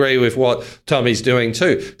also agree with what Tommy's doing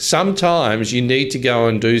too. Sometimes you need to go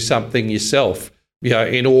and do something yourself,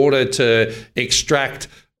 in order to extract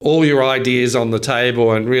all your ideas on the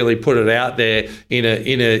table and really put it out there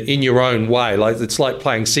in your own way. Like, it's like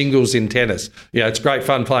playing singles in tennis. It's great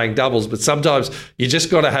fun playing doubles, but sometimes you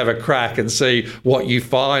just got to have a crack and see what you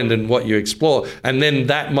find and what you explore. And then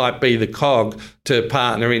that might be the cog to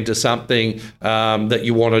partner into something that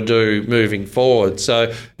you want to do moving forward.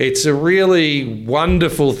 So it's a really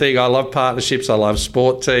wonderful thing. I love partnerships. I love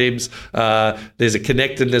sport teams. There's a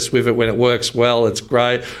connectedness with it when it works well. It's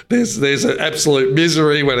great. There's an absolute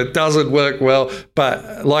misery when it doesn't work well.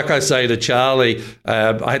 But like I say to Charlie,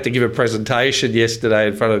 I had to give a presentation yesterday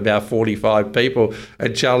in front of about 45 people,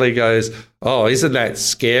 and Charlie goes, "Oh, isn't that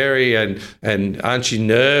scary? And aren't you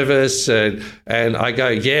nervous?" And I go,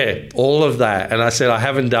 "Yeah, all of that." And I said, "I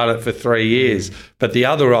haven't done it for 3 years, but the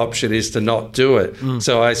other option is to not do it."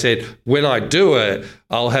 So I said, when I do it,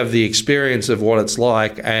 I'll have the experience of what it's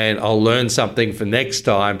like, and I'll learn something for next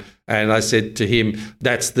time. And I said to him,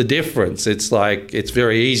 that's the difference. It's like, it's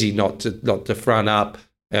very easy not to front up.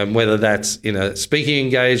 And whether that's in a speaking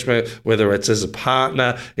engagement, whether it's as a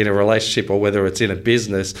partner in a relationship, or whether it's in a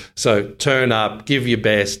business. So turn up, give your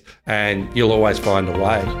best, and you'll always find a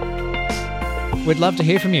way. We'd love to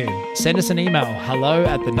hear from you. Send us an email,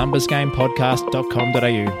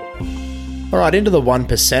 hello@thenumbersgamepodcast.com.au. All right, into the one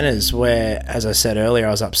percenters, where, as I said earlier,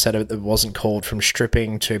 I was upset it wasn't called from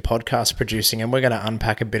stripping to podcast producing. And we're going to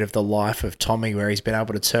unpack a bit of the life of Tommy, where he's been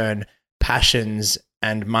able to turn passions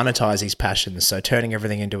and monetize his passions. So turning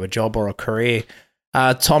everything into a job or a career.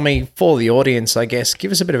 Tommy, for the audience, I guess,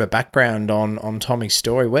 give us a bit of a background on Tommy's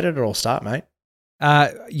story. Where did it all start, mate?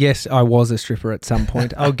 Yes, I was a stripper at some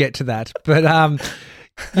point. I'll get to that. But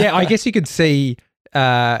yeah, I guess you could see,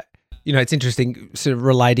 it's interesting sort of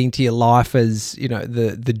relating to your life as,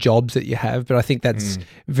 the jobs that you have. But I think that's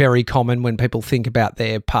very common when people think about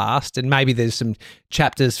their past. And maybe there's some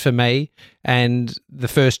chapters for me. And the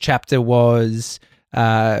first chapter was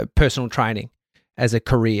personal training as a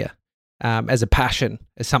career, as a passion,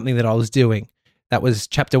 as something that I was doing. That was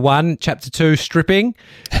chapter 1. Chapter 2, stripping.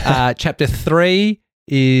 Chapter 3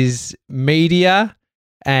 is media.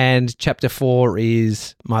 And chapter 4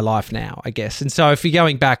 is my life now, I guess. And so if you're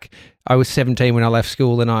going back, I was 17 when I left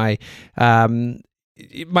school, and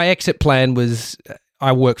my exit plan was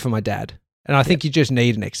I work for my dad. And I think you just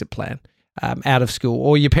need an exit plan out of school,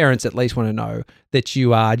 or your parents at least want to know that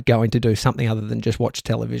you are going to do something other than just watch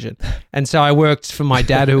television. And so I worked for my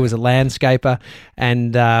dad, who was a landscaper,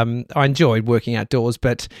 and I enjoyed working outdoors,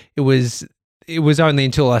 but it was only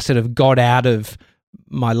until I sort of got out of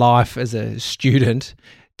my life as a student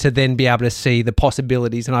to then be able to see the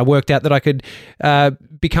possibilities. And I worked out that I could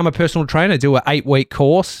become a personal trainer, do an 8-week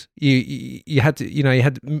course. You had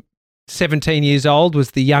to, 17 years old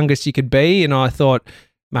was the youngest you could be. And I thought,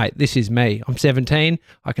 mate, this is me. I'm 17.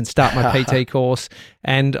 I can start my PT course.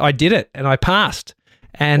 And I did it, and I passed.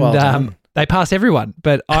 And Well they pass everyone.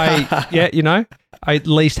 But I at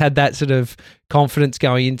least had that sort of confidence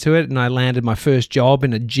going into it. And I landed my first job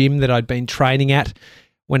in a gym that I'd been training at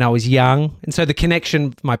when I was young. And so the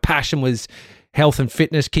connection, my passion was health and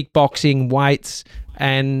fitness, kickboxing, weights.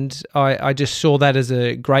 And I just saw that as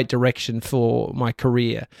a great direction for my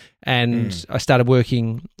career. And I started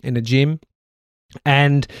working in a gym.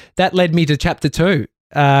 And that led me to chapter 2,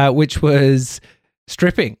 which was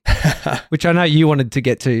stripping, which I know you wanted to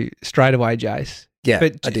get to straight away, Jace. Yeah,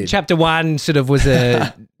 but I did. Chapter 1 sort of was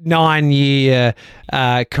a 9-year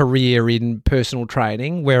career in personal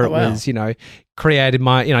training, where it was, created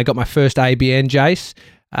my, got my first ABN, Jace.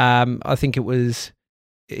 I think it was,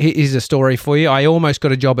 here's a story for you. I almost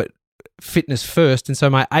got a job at Fitness First. And so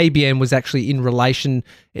my ABN was actually in relation,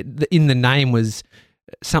 in the name was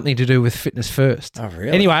something to do with Fitness First. Oh,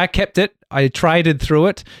 really? Anyway, I kept it. I traded through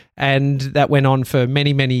it, and that went on for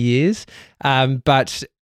many, many years. But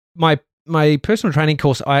my personal training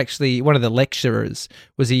course, one of the lecturers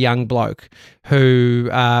was a young bloke who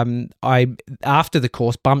I, after the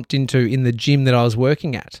course, bumped into in the gym that I was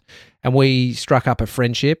working at, and we struck up a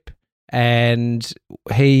friendship. And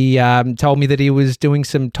he told me that he was doing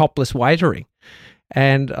some topless waitering.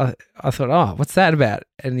 And I thought, oh, what's that about?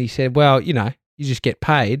 And he said, well, you just get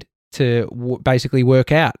paid to basically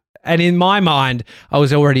work out. And in my mind, I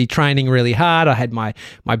was already training really hard. I had my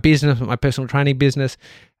business, my personal training business.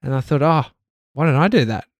 And I thought, oh, why don't I do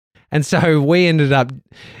that? And so we ended up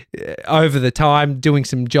over the time doing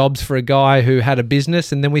some jobs for a guy who had a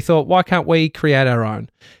business. And then we thought, why can't we create our own?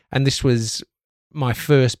 And this was my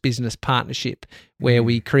first business partnership where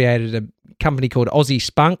we created a company called Aussie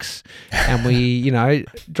Spunks, and we,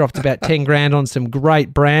 dropped about 10 grand on some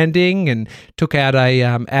great branding and took out a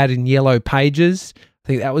ad in Yellow Pages. I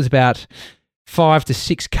think that was about 5 to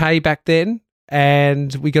 6K back then.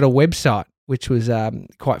 And we got a website, which was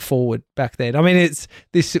quite forward back then. I mean,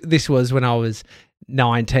 this was when I was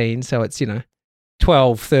 19, so it's,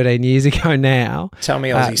 12, 13 years ago now. Tell me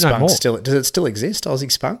Aussie Spunks does it still exist,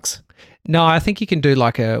 Aussie Spunks? No, I think you can do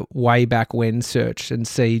like a way back when search and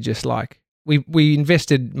see just like we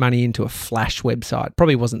invested money into a Flash website.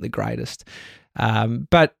 Probably wasn't the greatest.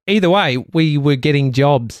 But either way, we were getting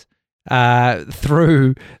jobs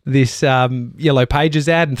through this Yellow Pages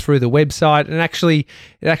ad and through the website, and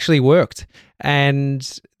it actually worked.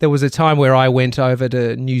 And there was a time where I went over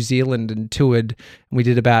to New Zealand and toured, and we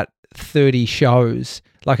did about 30 shows,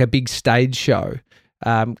 like a big stage show,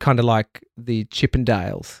 kind of like the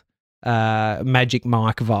Chippendales. Magic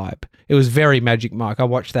Mike vibe. It was very Magic Mike. I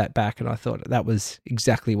watched that back and I thought that was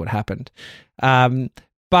exactly what happened.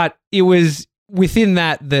 But it was within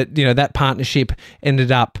that partnership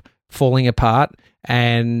ended up falling apart,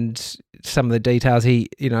 and some of the details he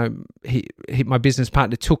my business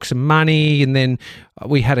partner took some money, and then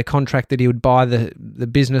we had a contract that he would buy the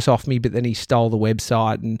business off me, but then he stole the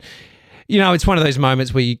website. And it's one of those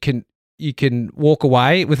moments where you can walk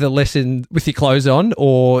away with a lesson with your clothes on,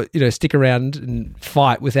 or stick around and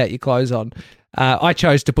fight without your clothes on. I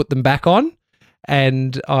chose to put them back on,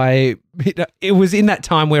 and it was in that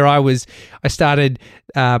time where I started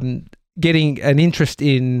getting an interest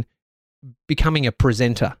in becoming a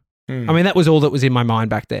presenter. I mean, that was all that was in my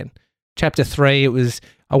mind back then. Chapter 3, it was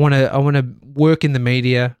I want to work in the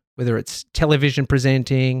media, whether it's television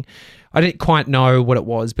presenting. I didn't quite know what it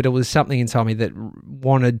was, but it was something inside me that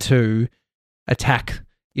wanted to attack,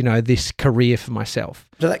 this career for myself.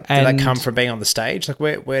 Did that come from being on the stage? Like,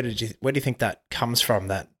 where do you think that comes from?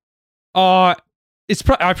 That? I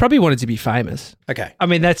probably wanted to be famous. Okay. I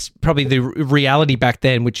mean, that's probably the reality back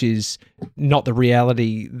then, which is not the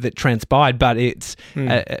reality that transpired, but it's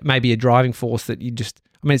maybe a driving force that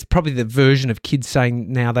it's probably the version of kids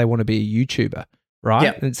saying now they want to be a YouTuber. Right?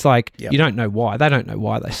 Yep. And it's like, Yep. You don't know why. They don't know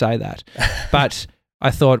why they say that. But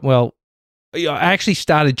I thought, well, I actually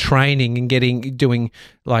started training and doing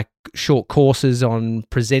like short courses on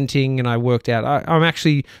presenting, and I worked out I'm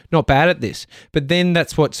actually not bad at this. But then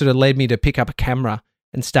that's what sort of led me to pick up a camera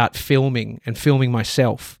and start filming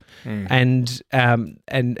myself and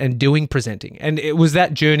doing presenting. And it was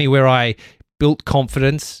that journey where I built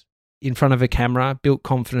confidence in front of a camera, built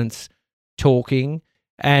confidence talking.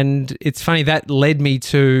 And it's funny, that led me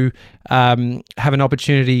to have an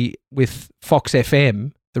opportunity with Fox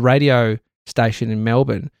FM, the radio station in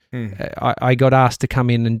Melbourne. I got asked to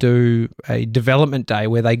come in and do a development day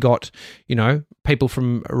where they got, people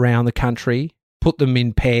from around the country, put them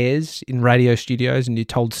in pairs in radio studios, and you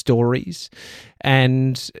told stories.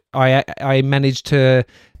 And I managed to,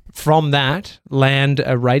 from that, land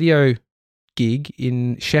a radio gig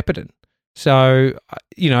in Shepparton. So,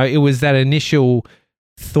 it was that initial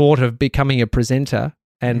thought of becoming a presenter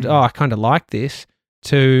and I kind of like this,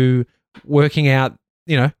 to working out,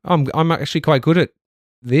 I'm actually quite good at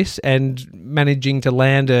this, and managing to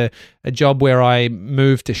land a job where I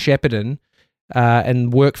moved to Shepparton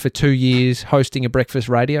and worked for 2 years hosting a breakfast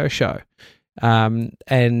radio show. And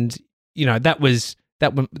that was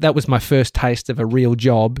my first taste of a real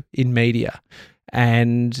job in media.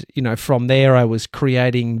 And from there I was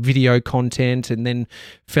creating video content, and then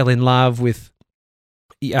fell in love with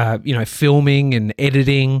filming and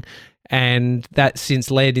editing, and that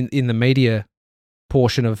since led in the media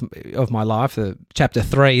portion of my life. Chapter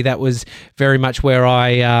 3, that was very much where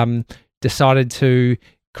I decided to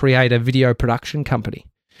create a video production company,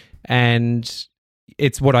 and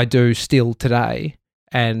it's what I do still today.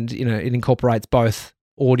 And it incorporates both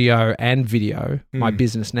audio and video, my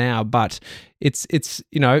business now, but it's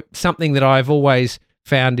something that I've always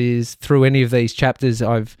found is through any of these chapters,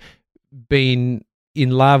 I've been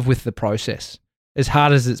in love with the process. As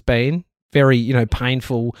hard as it's been, very,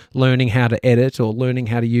 painful learning how to edit or learning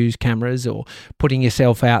how to use cameras or putting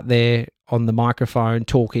yourself out there on the microphone,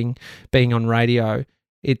 talking, being on radio.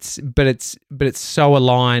 But it's so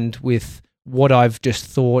aligned with what I've just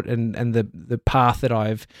thought and the path that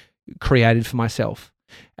I've created for myself.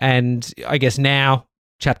 And I guess now,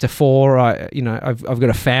 chapter 4, I've got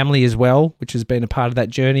a family as well, which has been a part of that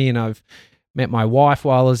journey. And I've met my wife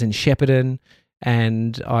while I was in Shepparton,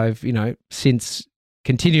 and I've since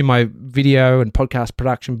continued my video and podcast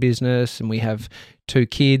production business, and we have 2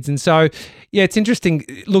 kids. And so, yeah, it's interesting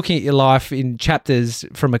looking at your life in chapters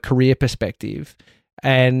from a career perspective.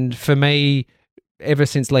 And for me, ever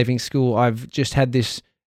since leaving school, I've just had this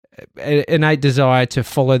innate desire to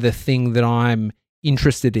follow the thing that I'm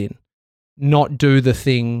interested in, not do the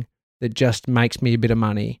thing that just makes me a bit of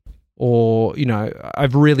money. Or,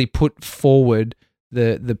 I've really put forward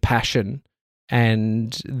the passion.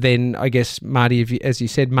 And then I guess, Marty, as you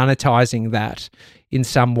said, monetizing that in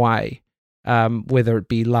some way, whether it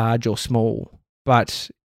be large or small. But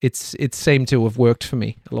it's seemed to have worked for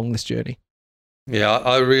me along this journey. Yeah,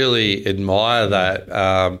 I really admire that.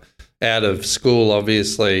 Out of school,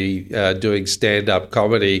 obviously, doing stand-up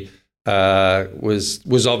comedy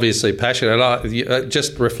was obviously passionate. And I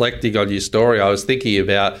just reflecting on your story, I was thinking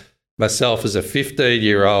about myself as a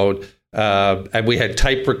 15-year-old. And we had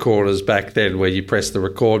tape recorders back then where you press the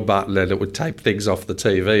record button and it would tape things off the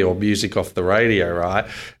TV or music off the radio, right?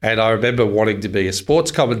 And I remember wanting to be a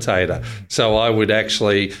sports commentator. So I would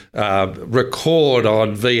actually record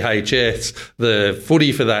on VHS the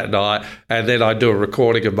footy for that night, and then I'd do a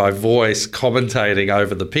recording of my voice commentating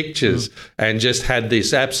over the pictures, and just had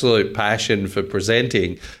this absolute passion for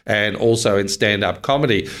presenting and also in stand-up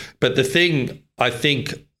comedy. But the thing I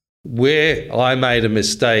think where I made a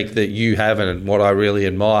mistake that you haven't, and what I really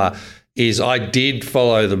admire, is I did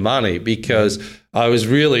follow the money, because I was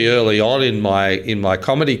really early on in my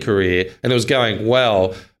comedy career and it was going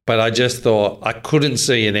well, but I just thought I couldn't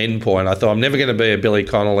see an end point. I thought I'm never going to be a Billy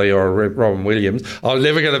Connolly or a Robin Williams. I'm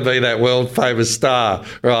never going to be that world famous star,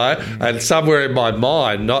 right? And somewhere in my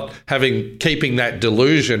mind, keeping that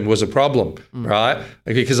delusion was a problem, right?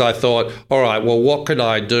 Because I thought, all right, well, what can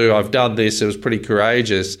I do? I've done this. It was pretty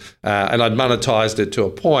courageous, and I'd monetized it to a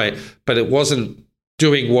point, but it wasn't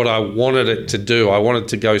doing what I wanted it to do. I wanted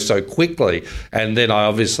to go so quickly. And then I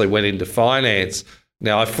obviously went into finance.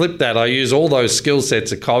 Now, I flipped that. I use all those skill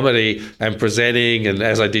sets of comedy and presenting, and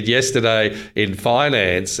as I did yesterday in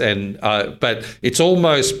finance. But it's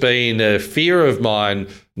almost been a fear of mine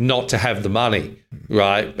not to have the money,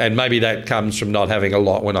 right? And maybe that comes from not having a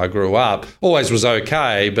lot when I grew up. Always was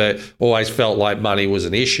okay, but always felt like money was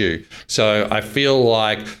an issue. So I feel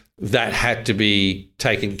like that had to be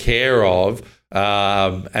taken care of.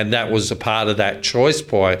 And that was a part of that choice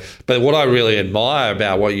point. But what I really admire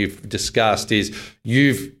about what you've discussed is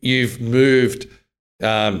you've moved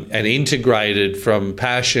and integrated from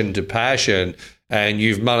passion to passion, and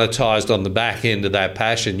you've monetized on the back end of that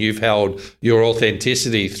passion. You've held your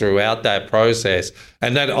authenticity throughout that process,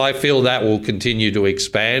 and that I feel that will continue to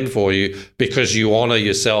expand for you because you honor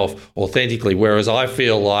yourself authentically. Whereas I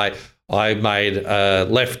feel like I made a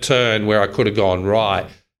left turn where I could have gone right.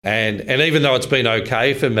 And even though it's been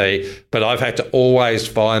okay for me, but I've had to always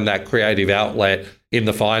find that creative outlet in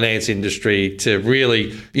the finance industry to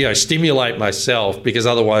really, stimulate myself, because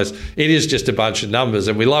otherwise it is just a bunch of numbers,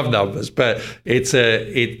 and we love numbers, but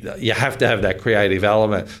you have to have that creative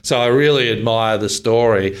element. So I really admire the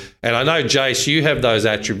story. And I know, Jace, you have those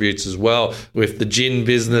attributes as well with the gin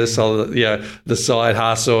business, or the side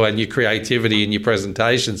hustle, and your creativity in your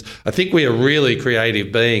presentations. I think we are really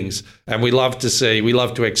creative beings, and we love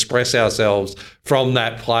to express ourselves from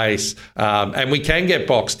that place. And we can get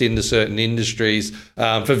boxed into certain industries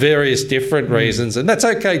for various different reasons, and that's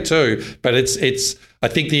okay too. But it's I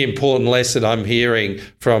think the important lesson I'm hearing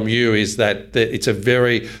from you is that it's a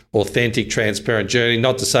very authentic, transparent journey.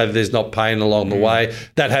 Not to say that there's not pain along the way.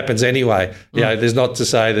 That happens anyway. There's not to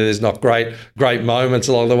say that there's not great moments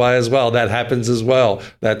along the way as well. That happens as well.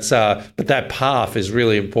 But that path is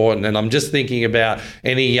really important. And I'm just thinking about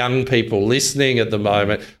any young people listening at the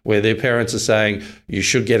moment where their parents are saying, you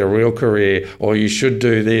should get a real career, or you should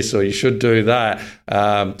do this, or you should do that.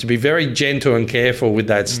 To be very gentle and careful with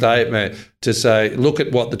that statement, to say, look look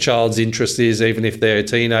at what the child's interest is, even if they're a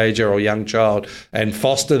teenager or young child, and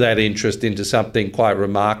foster that interest into something quite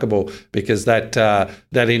remarkable, because that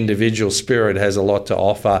individual spirit has a lot to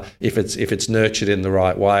offer if it's nurtured in the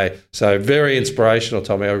right way. So very inspirational,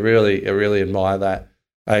 Tommy. I really admire that.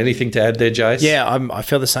 Anything to add there, Jace? Yeah, I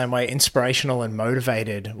feel the same way. Inspirational and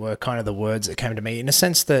motivated were kind of the words that came to me, in a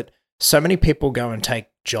sense that so many people go and take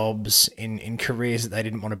jobs in careers that they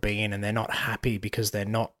didn't want to be in, and they're not happy because they're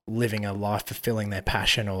not living a life fulfilling their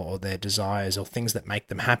passion or their desires or things that make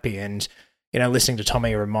them happy. And, listening to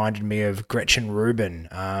Tommy reminded me of Gretchen Rubin.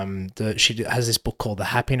 She has this book called The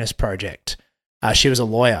Happiness Project. She was a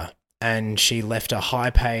lawyer, and she left a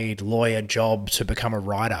high-paid lawyer job to become a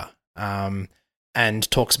writer.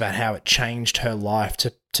 And talks about how it changed her life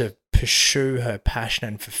to pursue her passion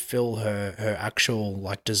and fulfill her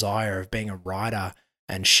actual desire of being a writer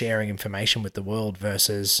and sharing information with the world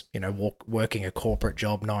versus, working a corporate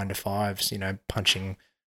job 9 to 5s, punching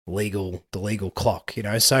the legal clock,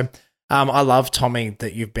 So I love, Tommy,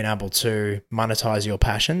 that you've been able to monetize your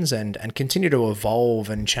passions and continue to evolve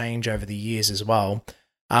and change over the years as well.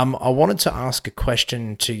 I wanted to ask a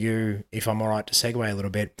question to you, if I'm all right to segue a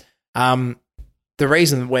little bit. The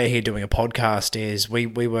reason we're here doing a podcast is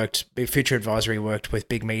Future Advisory worked with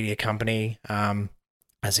big media company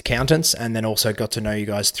as accountants, and then also got to know you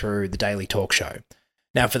guys through the Daily Talk Show.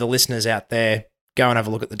 Now, for the listeners out there, go and have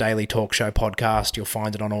a look at the Daily Talk Show podcast. You'll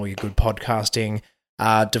find it on all your good podcasting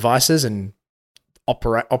devices and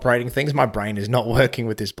operating things. My brain is not working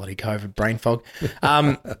with this bloody COVID brain fog.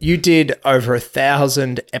 You did over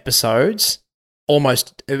 1,000 episodes.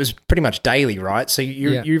 Almost, it was pretty much daily, right? So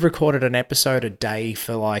you recorded an episode a day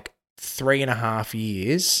for 3.5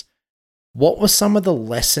 years. What were some of the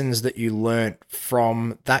lessons that you learnt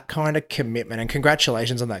from that kind of commitment? And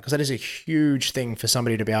congratulations on that, because that is a huge thing for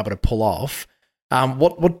somebody to be able to pull off.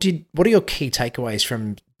 What are your key takeaways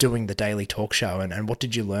from doing the Daily Talk Show, and what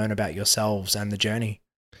did you learn about yourselves and the journey?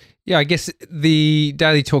 Yeah, I guess the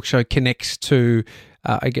Daily Talk Show connects to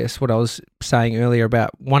what I was saying earlier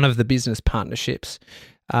about one of the business partnerships,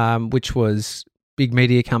 which was big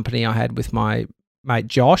media company I had with my mate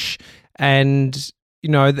Josh. And,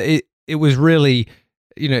 it was really,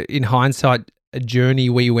 in hindsight, a journey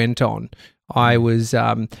we went on. I was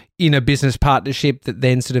in a business partnership that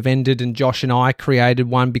then sort of ended, and Josh and I created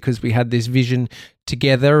one because we had this vision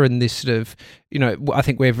together, and this sort of, I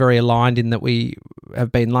think we're very aligned in that we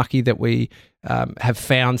have been lucky that we have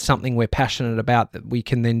found something we're passionate about that we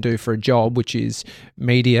can then do for a job, which is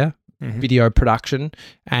media, video production.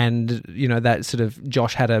 And, that sort of,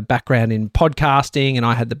 Josh had a background in podcasting and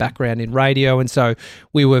I had the background in radio. And so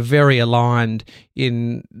we were very aligned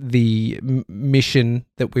in the mission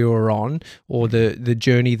that we were on, or the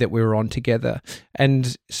journey that we were on together.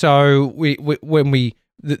 And so the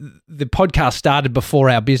podcast started before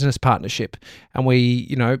our business partnership, and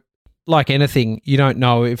we, like anything, you don't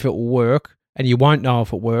know if it will work, and you won't know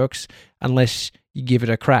if it works unless you give it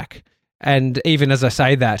a crack. And even as I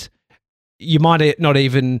say that, you might not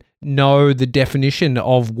even know the definition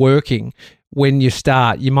of working when you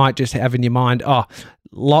start. You might just have in your mind,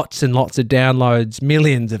 lots and lots of downloads,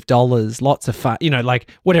 millions of dollars, lots of fun,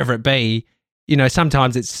 whatever it be.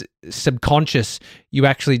 Sometimes it's subconscious. You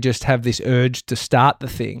actually just have this urge to start the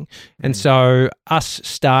thing. And so us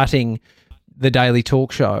starting the Daily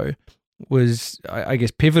Talk Show was, I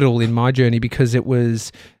guess, pivotal in my journey, because it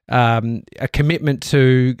was a commitment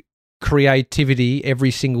to creativity every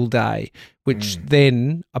single day, which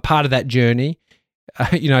then a part of that journey,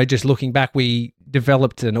 just looking back, we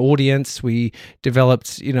developed an audience, we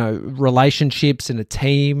developed, relationships and a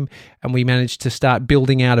team, and we managed to start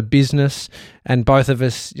building out a business. And both of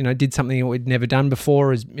us, did something that we'd never done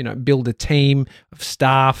before, is, build a team of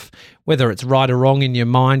staff. Whether it's right or wrong in your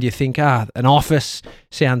mind, you think, an office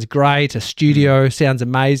sounds great, a studio sounds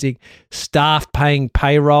amazing, staff paying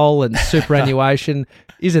payroll and superannuation,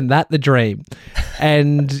 isn't that the dream?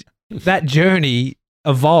 And that journey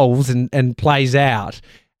evolves and plays out.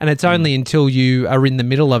 And it's only until you are in the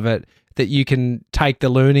middle of it that you can take the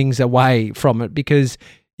learnings away from it, because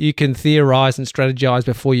you can theorize and strategize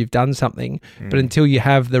before you've done something. But until you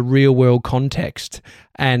have the real world context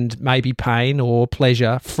and maybe pain or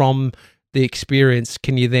pleasure from the experience,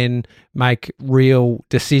 can you then make real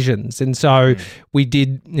decisions. And so we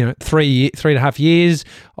did, 3.5 years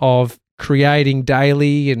of creating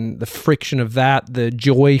daily, and the friction of that, the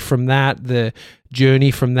joy from that, the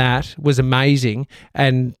journey from that was amazing.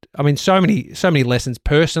 And I mean, so many lessons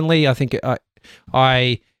personally. I think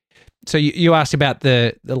so you asked about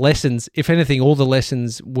the lessons. If anything, all the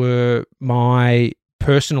lessons were my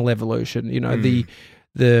personal evolution.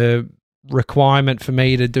 The requirement for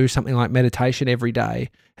me to do something like meditation every day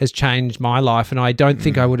has changed my life. And I don't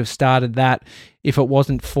think I would have started that if it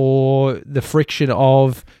wasn't for the friction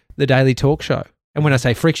of the Daily Talk Show. And when I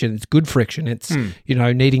say friction, it's good friction. It's,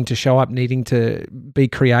 needing to show up, needing to be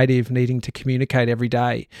creative, needing to communicate every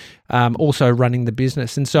day, also running the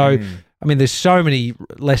business. And so, there's so many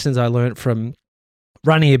lessons I learned from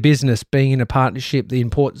running a business, being in a partnership, the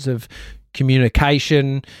importance of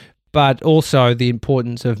communication, but also the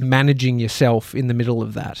importance of managing yourself in the middle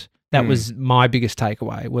of that. That was my biggest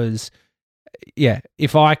takeaway was,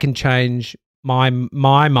 if I can change my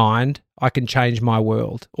mind, I can change my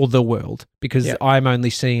world or the world, because I'm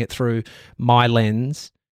only seeing it through my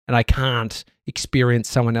lens and I can't experience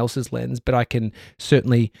someone else's lens, but I can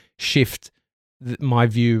certainly shift my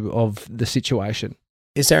view of the situation.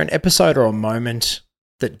 Is there an episode or a moment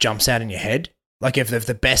that jumps out in your head? Like if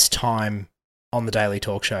the best time on the Daily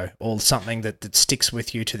Talk Show, or something that sticks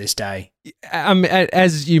with you to this day?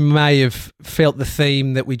 As you may have felt the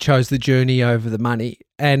theme that we chose the journey over the money.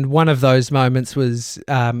 And one of those moments was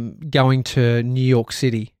going to New York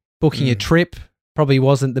City, booking a trip. Probably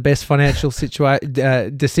wasn't the best financial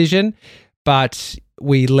decision, but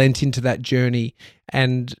we lent into that journey.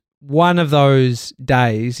 And one of those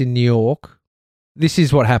days in New York, this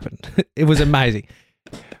is what happened. It was amazing.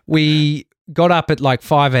 We got up at like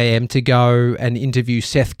 5 a.m. to go and interview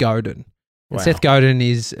Seth Godin. Wow. Seth Godin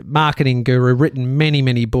is a marketing guru, written many,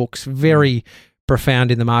 many books, very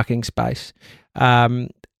profound in the marketing space,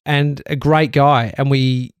 and a great guy. And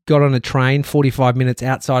we got on a train 45 minutes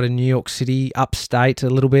outside of New York City, upstate a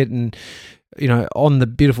little bit, and, on the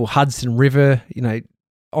beautiful Hudson River,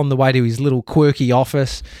 on the way to his little quirky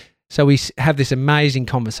office. So we have this amazing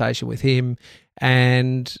conversation with him,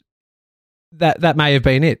 and that may have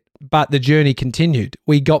been it. But the journey continued.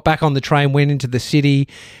 We got back on the train, went into the city,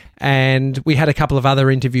 and we had a couple of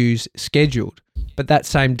other interviews scheduled. But that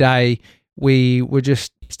same day, we were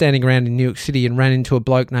just standing around in New York City and ran into a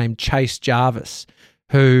bloke named Chase Jarvis,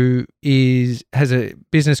 who has a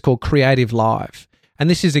business called Creative Live. And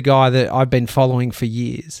this is a guy that I've been following for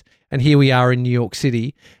years. And here we are in New York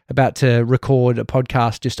City, about to record a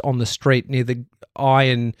podcast just on the street near the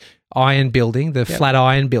Iron Building, the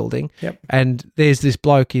Flatiron Building. Yep. And there's this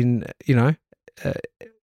bloke in,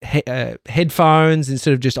 headphones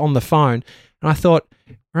instead of just on the phone. And I thought,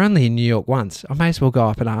 we're only in New York once. I may as well go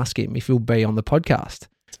up and ask him if he'll be on the podcast.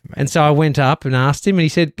 And so I went up and asked him, and he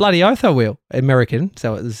said, bloody oath I will. American.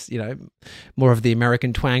 So it was, more of the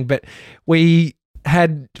American twang. But we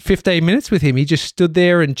had 15 minutes with him. He just stood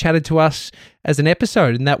there and chatted to us as an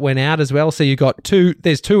episode, and that went out as well. So you got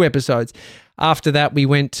there's 2 episodes. After that, we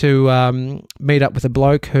went to meet up with a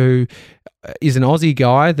bloke who is an Aussie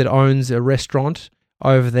guy that owns a restaurant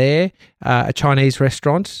over there, a Chinese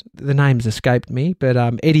restaurant. The name's escaped me, but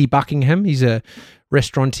Eddie Buckingham, he's a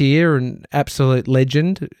restaurateur and absolute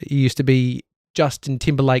legend. He used to be Justin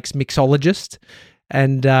Timberlake's mixologist,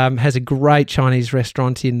 and has a great Chinese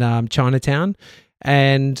restaurant in Chinatown.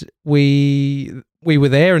 And we were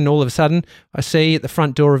there, and all of a sudden I see at the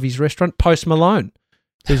front door of his restaurant Post Malone,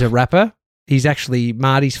 who's a rapper. He's actually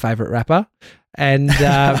Marty's favourite rapper, and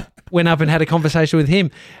went up and had a conversation with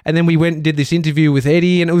him. And then we went and did this interview with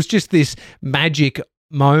Eddie, and it was just this magic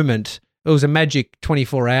moment. It was a magic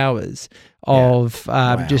 24 hours of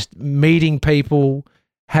just meeting people,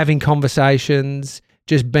 having conversations,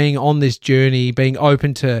 just being on this journey, being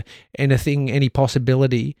open to anything, any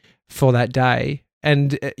possibility for that day.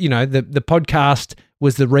 And, the podcast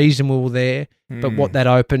was the reason we were there, but what that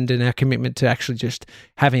opened and our commitment to actually just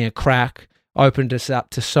having a crack opened us up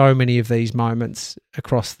to so many of these moments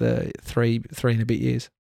across the three and a bit years.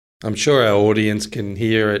 I'm sure our audience can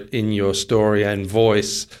hear it in your story and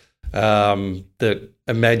voice, that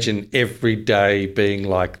imagine every day being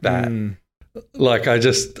like that. Like I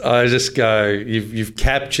just go, you've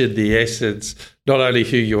captured the essence, not only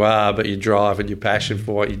who you are, but your drive and your passion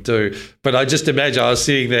for what you do. But I just imagine I was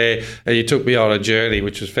sitting there and you took me on a journey,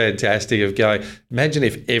 which was fantastic, of going, imagine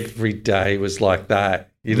if every day was like that,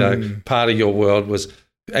 part of your world was,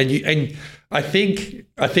 and I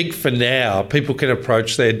think for now people can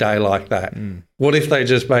approach their day like that. What if they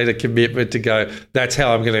just made a commitment to go, that's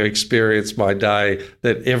how I'm going to experience my day,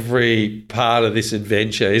 that every part of this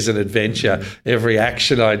adventure is an adventure. Every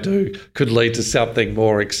action I do could lead to something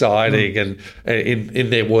more exciting and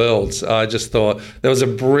in their worlds. I just thought that was a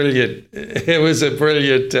brilliant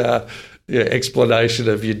explanation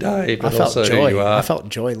of your day, but also joy. who you are. I felt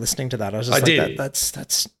joy listeing to that. I was just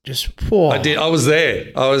that's just, whoa. I did. I was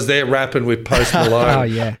there rapping with Post Malone. Oh,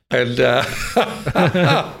 yeah. And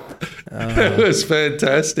it was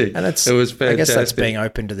fantastic. And it was fantastic. I guess that's being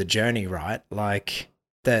open to the journey, right? Like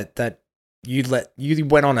that you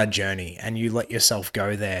went on a journey and you let yourself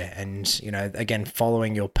go there, and again,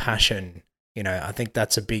 following your passion. I think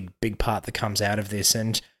that's a big part that comes out of this.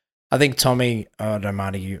 And I think Tommy, I don't know,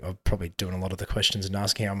 Marty, you are probably doing a lot of the questions and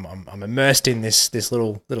asking. I'm immersed in this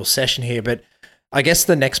little session here, but I guess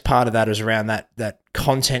the next part of that is around that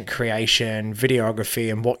content creation,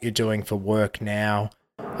 videography, and what you're doing for work now.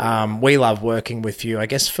 We love working with you. I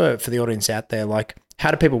guess for the audience out there, like,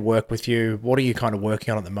 how do people work with you? What are you kind of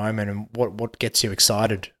working on at the moment, and what gets you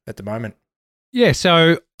excited at the moment? Yeah,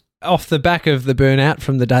 so off the back of the burnout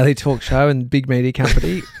from the Daily Talk Show and big media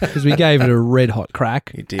company, because we gave it a red hot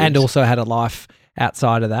crack, and also had a life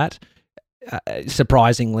outside of that,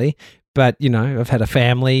 surprisingly. But I've had a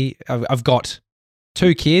family. I've got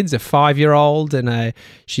 2 kids, a 5-year-old and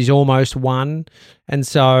she's almost 1. And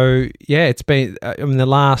so, yeah, it's been, the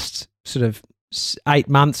last sort of 8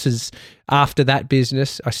 months is after that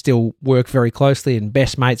business. I still work very closely and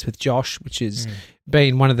best mates with Josh, which has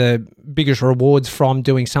been one of the biggest rewards from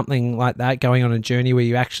doing something like that, going on a journey where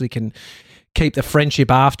you actually can keep the friendship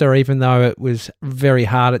after, even though it was very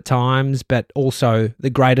hard at times, but also the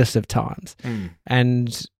greatest of times.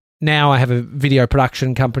 And now I have a video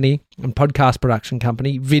production company and podcast production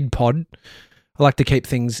company, VidPod. I like to keep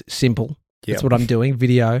things simple. That's what I'm doing,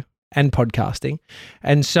 video and podcasting.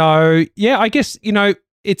 And so, yeah, I guess,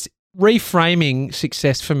 it's reframing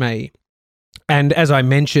success for me. And as I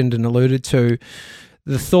mentioned and alluded to,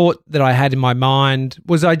 the thought that I had in my mind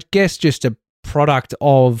was, I guess, just a product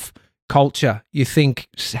of culture. You think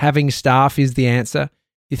having staff is the answer.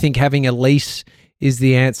 You think having a lease is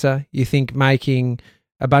the answer. You think making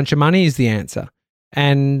a bunch of money is the answer.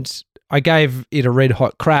 And I gave it a red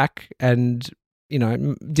hot crack and,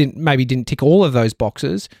 didn't tick all of those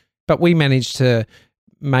boxes, but we managed to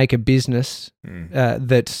make a business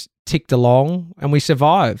that ticked along and we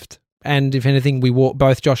survived. And if anything,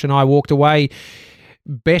 both Josh and I walked away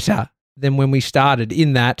better than when we started,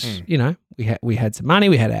 in that, we had some money,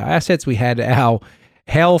 we had our assets, we had our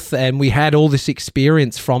health, and we had all this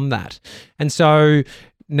experience from that. And so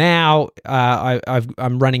now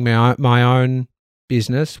I'm running my own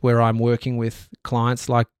business where I'm working with clients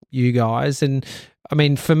like you guys. And I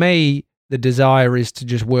mean, for me, the desire is to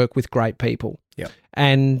just work with great people. Yeah.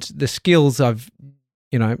 And the skills I've,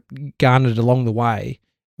 garnered along the way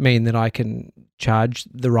mean that I can charge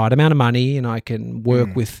the right amount of money, and I can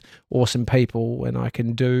work with awesome people, and I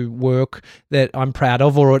can do work that I'm proud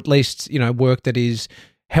of, or at least, work that is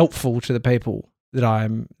helpful to the people that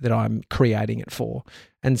I'm creating it for.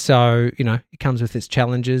 And so, it comes with its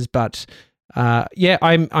challenges, but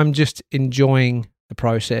I'm just enjoying the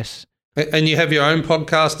process. And you have your own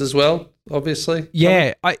podcast as well, obviously.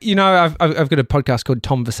 Yeah, I've got a podcast called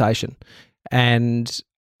Tomversation, and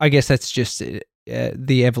I guess that's just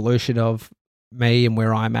the evolution of me and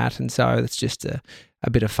where I'm at, and so it's just a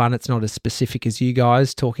bit of fun. It's not as specific as you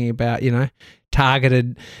guys talking about,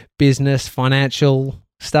 targeted business, financial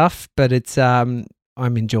stuff, but it's I'm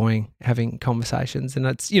enjoying having conversations, and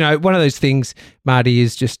it's one of those things, Marty,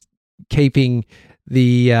 is just keeping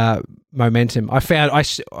the momentum. I found I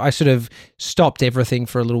sort of stopped everything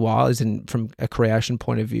for a little while, from a creation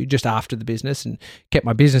point of view, just after the business, and kept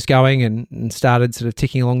my business going and started sort of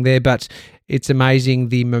ticking along there. But it's amazing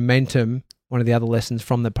the momentum. One of the other lessons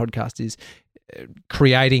from the podcast is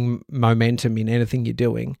creating momentum in anything you're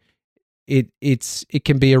doing. It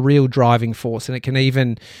can be a real driving force, and it can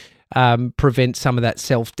even prevent some of that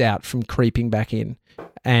self-doubt from creeping back in.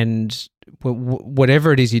 And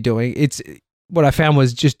whatever it is you're doing, what I found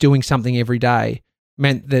was just doing something every day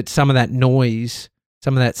meant that some of that noise,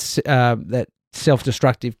 some of that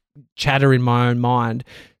self-destructive chatter in my own mind,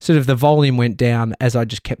 sort of the volume went down as I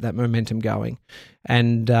just kept that momentum going.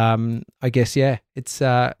 And I guess, it's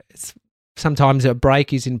sometimes a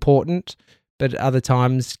break is important, but other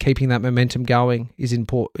times keeping that momentum going is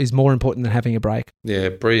more important than having a break. Yeah,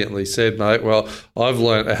 brilliantly said, mate. Well, I've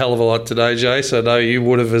learned a hell of a lot today, Jace. I know you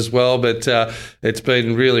would have as well, but it's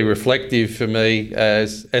been really reflective for me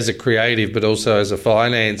as a creative, but also as a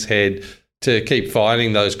finance head, to keep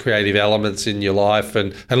finding those creative elements in your life.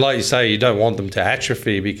 And like you say, you don't want them to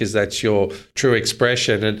atrophy, because that's your true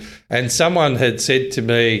expression. And someone had said to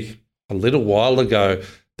me a little while ago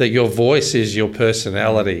that your voice is your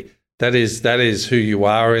personality. That is who you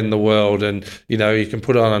are in the world. And, you can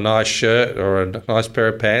put on a nice shirt or a nice pair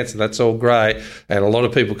of pants, and that's all great. And a lot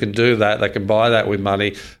of people can do that. They can buy that with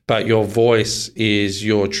money. But your voice is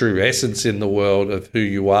your true essence in the world of who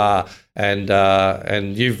you are.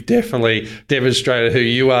 And you've definitely demonstrated who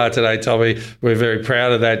you are today, Tommy. We're very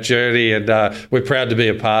proud of that journey, and we're proud to be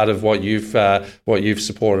a part of what you've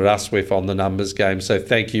supported us with on the numbers game. So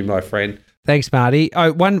thank you, my friend. Thanks, Marty.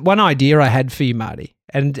 Oh, one idea I had for you, Marty,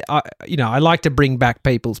 and I like to bring back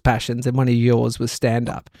people's passions, and one of yours was stand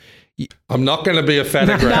up. I'm not going to be a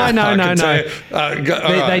photograph. No.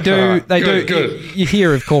 They do. Good. You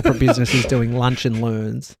hear of corporate businesses doing lunch and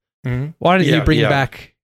learns. Mm-hmm. Why don't you bring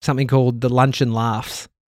back something called the lunch and laughs?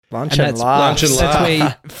 Lunch and laughs.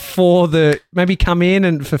 That's where maybe come in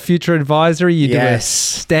and for future advisory, you do a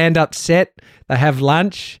stand-up set. They have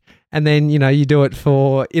lunch, and then you do it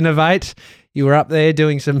for Innovate. You were up there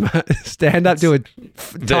doing some stand-up, do a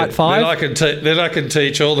tight five. Then I can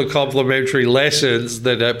teach all the complimentary lessons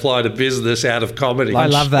that apply to business out of comedy. I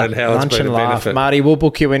love that. And how lunch it's been and a laugh. benefit. Marty, we'll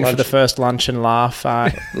book you in for the first lunch and laugh.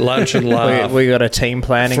 Lunch and laugh. We got a team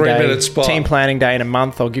planning day. 3-minute spot. Team planning day in a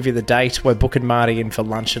month. I'll give you the date. We're booking Marty in for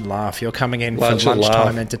lunch and laugh. You're coming in for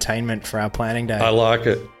lunchtime entertainment for our planning day. I like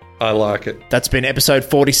it. That's been episode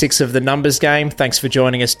 46 of The Numbers Game. Thanks for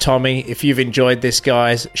joining us, Tommy. If you've enjoyed this,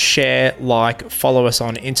 guys, share, follow us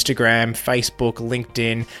on Instagram, Facebook,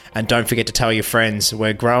 LinkedIn, and don't forget to tell your friends.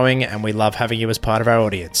 We're growing and we love having you as part of our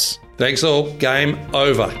audience. Thanks all. Game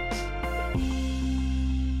over.